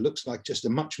structure, looks like just a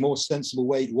much more sensible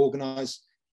way to organize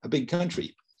a big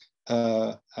country.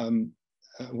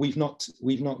 We've not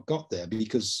got there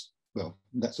because, well,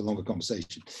 that's a longer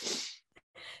conversation.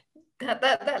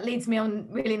 That leads me on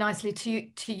really nicely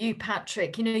to you,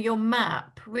 Patrick. You know, your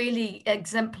map really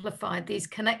exemplified these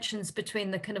connections between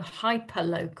the kind of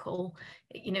hyper-local,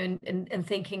 you know, and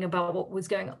thinking about what was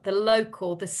going on, the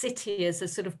local, the city as a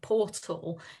sort of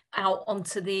portal out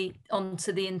onto the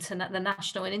internet, the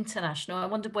national and international. I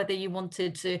wondered whether you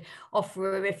wanted to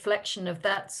offer a reflection of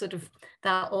that sort of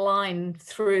that line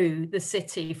through the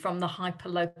city from the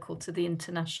hyper-local to the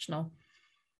international.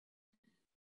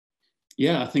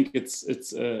 Yeah, I think it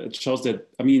shows that,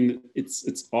 I mean,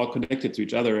 it's all connected to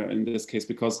each other in this case,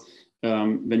 because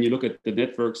when you look at the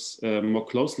networks more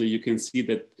closely, you can see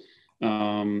that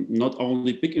not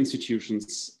only big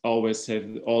institutions always have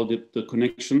all the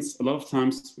connections. A lot of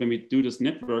times when we do this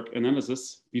network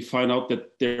analysis, we find out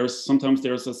that sometimes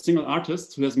there's a single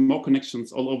artist who has more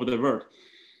connections all over the world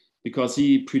because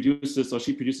he produces or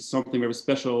she produces something very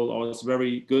special or is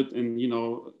very good in, you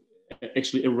know,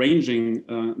 actually arranging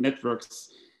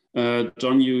networks.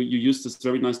 John, you used this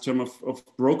very nice term of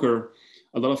broker.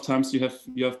 A lot of times you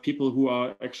have people who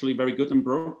are actually very good in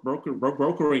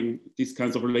brokering these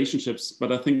kinds of relationships.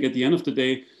 But I think at the end of the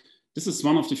day, this is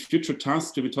one of the future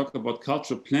tasks when we talk about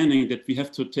cultural planning, that we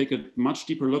have to take a much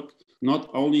deeper look, not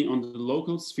only on the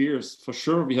local spheres. For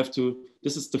sure, we have to,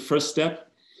 this is the first step,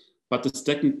 but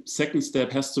the second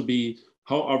step has to be,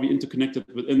 how are we interconnected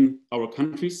within our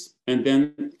countries? And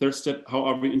then third step, how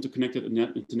are we interconnected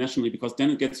internationally? Because then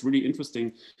it gets really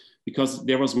interesting, because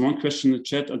there was one question in the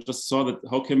chat, I just saw that,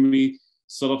 how can we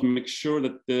sort of make sure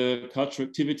that the cultural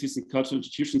activities and cultural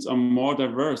institutions are more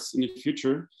diverse in the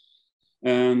future?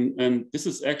 And this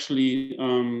is actually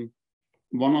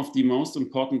one of the most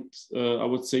important, I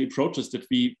would say, approaches that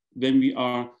when we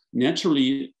are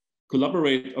naturally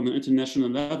collaborate on an international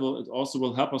level, it also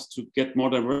will help us to get more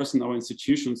diverse in our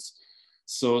institutions.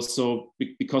 So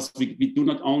because we do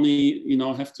not only, you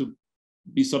know, have to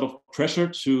be sort of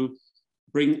pressured to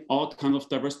bring all kind of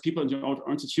diverse people into our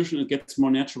institution, it gets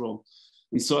more natural.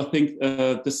 And so I think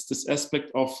this aspect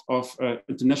of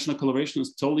international collaboration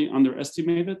is totally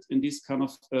underestimated in these kind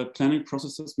of planning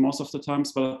processes most of the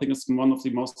times, but I think it's one of the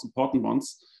most important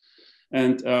ones.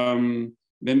 And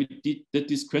when we did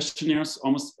these questionnaires,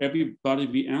 almost everybody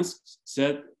we asked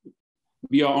said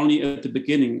we are only at the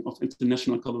beginning of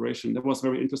international collaboration. That was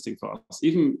very interesting for us.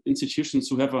 Even institutions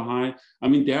who have a high, I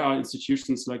mean, there are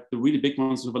institutions like the really big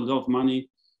ones who have a lot of money.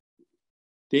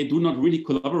 They do not really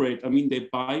collaborate. I mean, they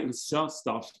buy and sell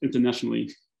stuff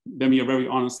internationally, when we are very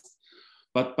honest.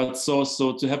 But so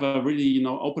to have a really, you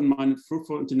know, open-minded,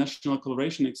 fruitful international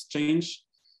collaboration exchange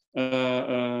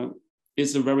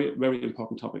is a very, very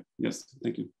important topic. Yes,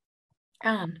 thank you.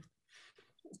 Anne.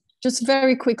 Just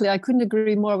very quickly, I couldn't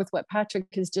agree more with what Patrick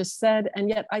has just said. And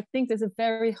yet I think there's a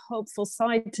very hopeful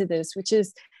side to this, which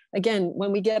is, again,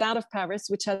 when we get out of Paris,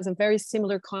 which has a very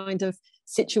similar kind of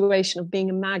situation of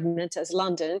being a magnet as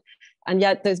London, and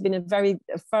yet there's been a very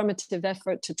affirmative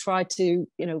effort to try to,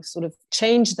 you know, sort of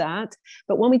change that.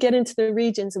 But when we get into the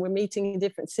regions and we're meeting in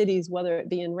different cities, whether it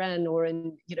be in Rennes or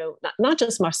in, you know, not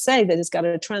just Marseille that has got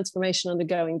a transformation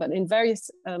undergoing, but in various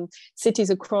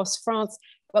cities across France,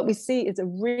 what we see is a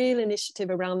real initiative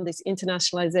around this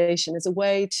internationalization as a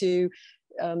way to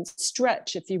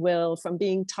stretch, if you will, from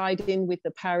being tied in with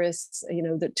the Paris, you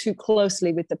know, too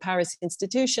closely with the Paris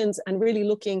institutions, and really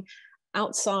looking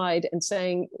outside and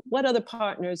saying, what other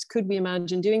partners could we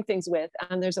imagine doing things with?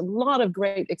 And there's a lot of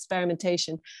great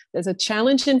experimentation. There's a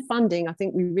challenge in funding. I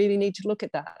think we really need to look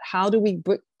at that. How do we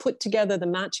put together the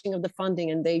matching of the funding?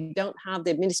 And they don't have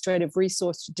the administrative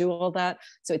resource to do all that.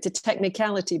 So it's a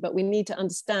technicality, but we need to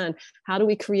understand, how do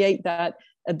we create that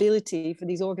ability for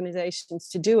these organizations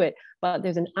to do it? But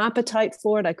there's an appetite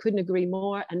for it. I couldn't agree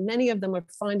more. And many of them are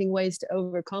finding ways to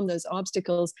overcome those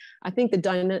obstacles. I think the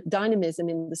dynamism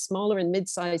in the smaller and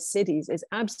mid-sized cities is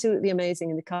absolutely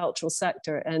amazing in the cultural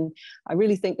sector. And I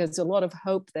really think there's a lot of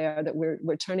hope there that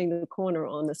we're turning the corner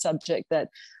on the subject, that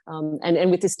and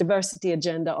with this diversity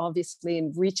agenda, obviously,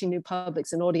 and reaching new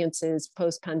publics and audiences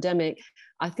post-pandemic,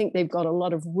 I think they've got a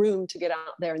lot of room to get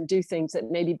out there and do things that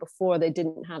maybe before they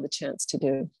didn't have the chance to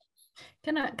do.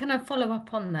 Can I follow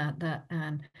up on that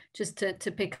Anne, just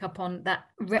to pick up on that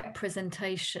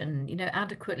representation, you know,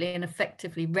 adequately and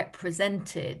effectively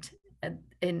represented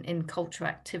in cultural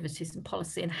activities and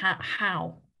policy, and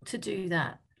how to do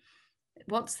that?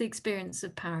 What's the experience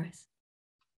of Paris?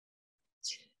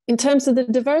 In terms of the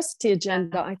diversity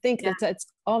agenda, I think that's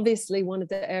obviously one of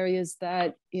the areas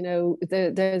that, you know,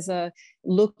 there's a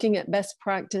looking at best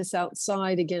practice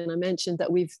outside. Again, I mentioned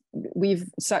that we've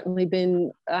certainly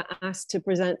been asked to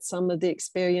present some of the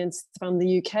experience from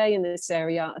the UK in this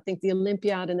area. I think the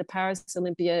Olympiad and the Paris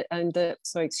Olympiad and the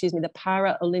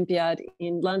Para Olympiad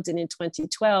in London in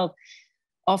 2012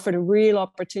 offered a real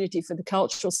opportunity for the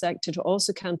cultural sector to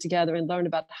also come together and learn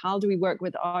about, how do we work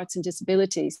with arts and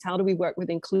disabilities? How do we work with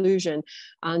inclusion?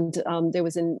 And there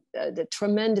was a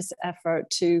tremendous effort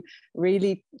to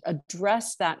really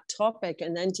address that topic,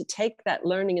 and then to take that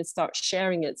learning and start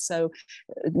sharing it. So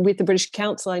with the British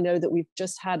Council, I know that we've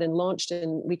just had and launched,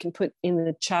 and we can put in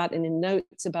the chat and in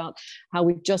notes about how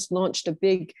we've just launched a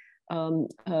big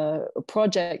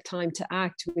project Time to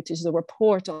Act, which is a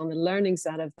report on the learnings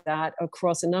out of that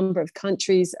across a number of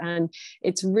countries. And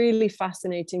it's really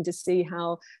fascinating to see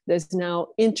how there's now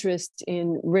interest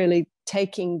in really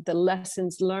taking the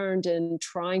lessons learned and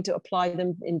trying to apply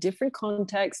them in different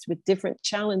contexts with different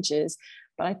challenges.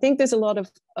 But I think there's a lot of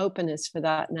openness for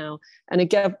that now. And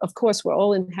again, of course, we're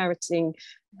all inheriting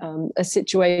a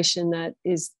situation that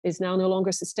is now no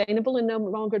longer sustainable and no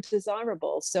longer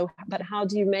desirable. So, but how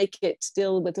do you make it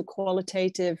still with the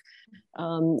qualitative,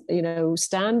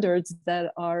 standards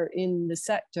that are in the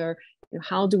sector?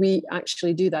 How do we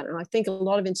actually do that? And I think a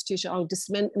lot of institutions, I'll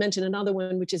just mention another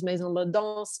one, which is Maison La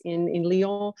Danse in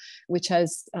Lyon, which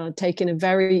has taken a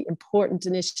very important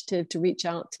initiative to reach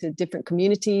out to different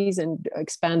communities and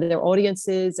expand their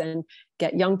audiences and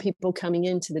get young people coming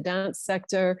into the dance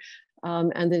sector.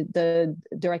 And the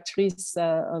directrice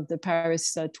of the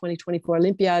Paris 2024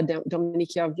 Olympiad,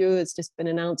 Dominique Yarvieux, has just been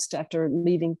announced after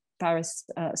leaving Paris,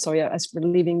 as for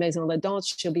leaving Maison La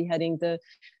Danse. She'll be heading the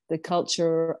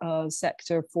culture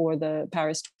sector for the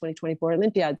Paris 2024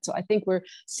 Olympiad. So I think we're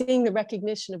seeing the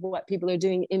recognition of what people are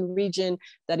doing in region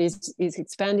that is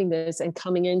expanding this and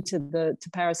coming into the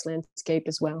Paris landscape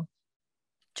as well.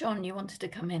 John, you wanted to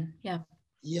come in, yeah.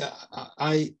 Yeah,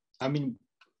 I mean,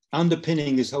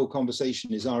 underpinning this whole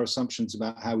conversation is our assumptions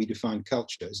about how we define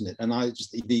culture, isn't it? And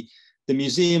the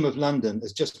Museum of London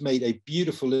has just made a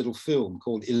beautiful little film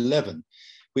called 11,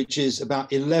 which is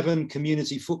about 11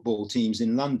 community football teams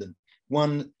in London.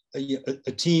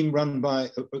 A team run by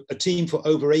a team for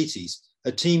over 80s,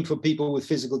 a team for people with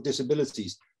physical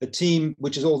disabilities, a team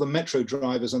which is all the metro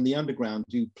drivers on the underground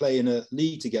who play in a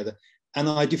league together. And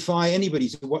I defy anybody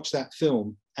to watch that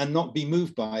film and not be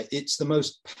moved by it. It's the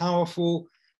most powerful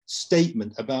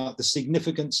statement about the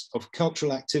significance of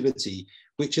cultural activity,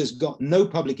 which has got no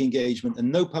public engagement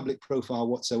and no public profile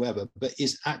whatsoever, but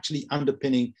is actually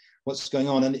underpinning what's going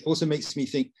on. And it also makes me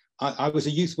think, I was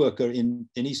a youth worker in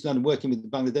East London working with the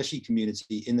Bangladeshi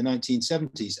community in the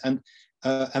 1970s.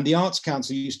 And the Arts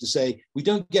Council used to say, we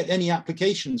don't get any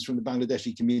applications from the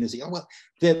Bangladeshi community. Oh, well,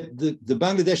 the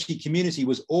Bangladeshi community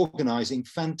was organizing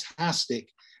fantastic,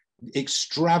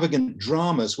 extravagant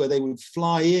dramas where they would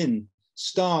fly in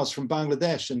stars from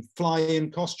Bangladesh and fly in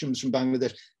costumes from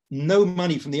Bangladesh. No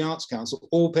money from the Arts Council,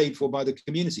 all paid for by the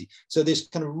community. So this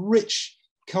kind of rich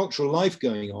cultural life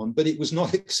going on, but it was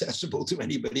not accessible to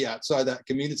anybody outside that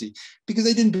community because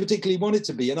they didn't particularly want it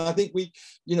to be. And I think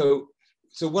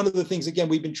so one of the things, again,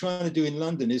 we've been trying to do in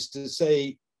London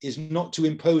is not to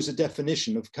impose a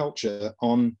definition of culture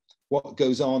on what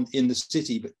goes on in the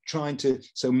city, but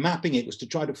mapping it was to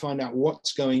try to find out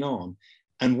what's going on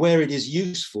and where it is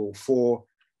useful for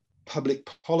public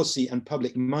policy and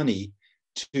public money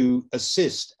to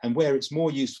assist, and where it's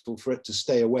more useful for it to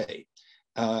stay away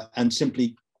and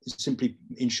simply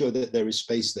ensure that there is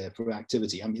space there for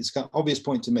activity. I mean, it's an obvious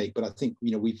point to make, but I think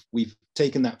we've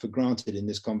taken that for granted in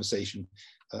this conversation.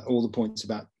 All the points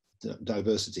about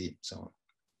diversity and so on.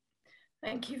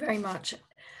 Thank you very much.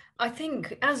 I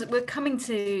think as we're coming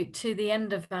to the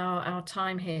end of our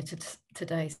time here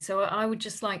today, so I would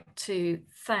just like to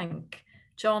thank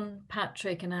John,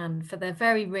 Patrick and Anne for their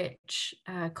very rich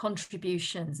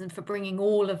contributions and for bringing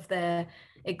all of their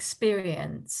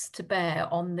experience to bear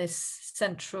on this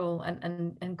central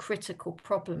and critical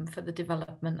problem for the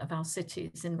development of our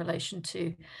cities in relation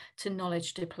to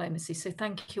knowledge diplomacy. So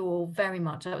thank you all very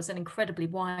much. That was an incredibly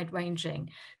wide-ranging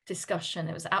discussion.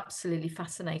 It was absolutely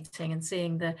fascinating, and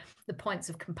seeing the points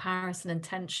of comparison and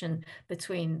tension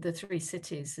between the three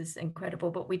cities is incredible.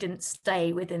 But we didn't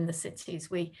stay within the cities.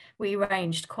 We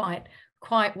ranged quite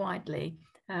widely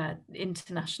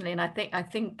internationally, and I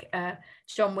think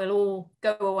John will all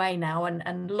go away now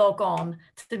and log on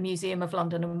to the Museum of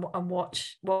London and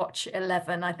watch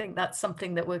 11. I think that's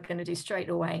something that we're going to do straight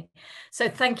away. So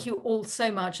thank you all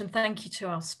so much, and thank you to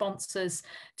our sponsors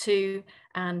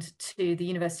and to the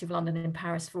University of London in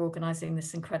Paris for organising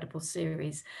this incredible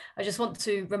series. I just want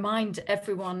to remind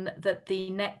everyone that the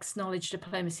next Knowledge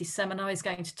Diplomacy seminar is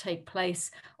going to take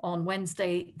place on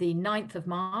Wednesday, the 9th of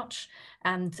March,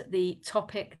 and the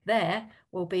topic there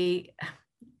will be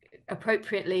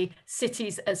appropriately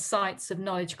cities as sites of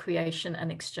knowledge creation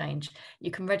and exchange.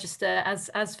 You can register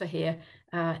as for here.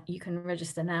 You can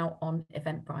register now on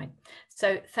Eventbrite.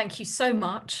 So thank you so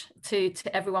much to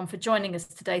everyone for joining us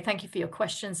today. Thank you for your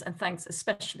questions, and thanks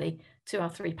especially to our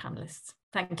three panelists.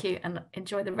 Thank you, and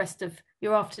enjoy the rest of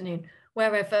your afternoon,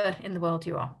 wherever in the world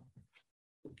you are.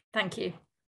 Thank you.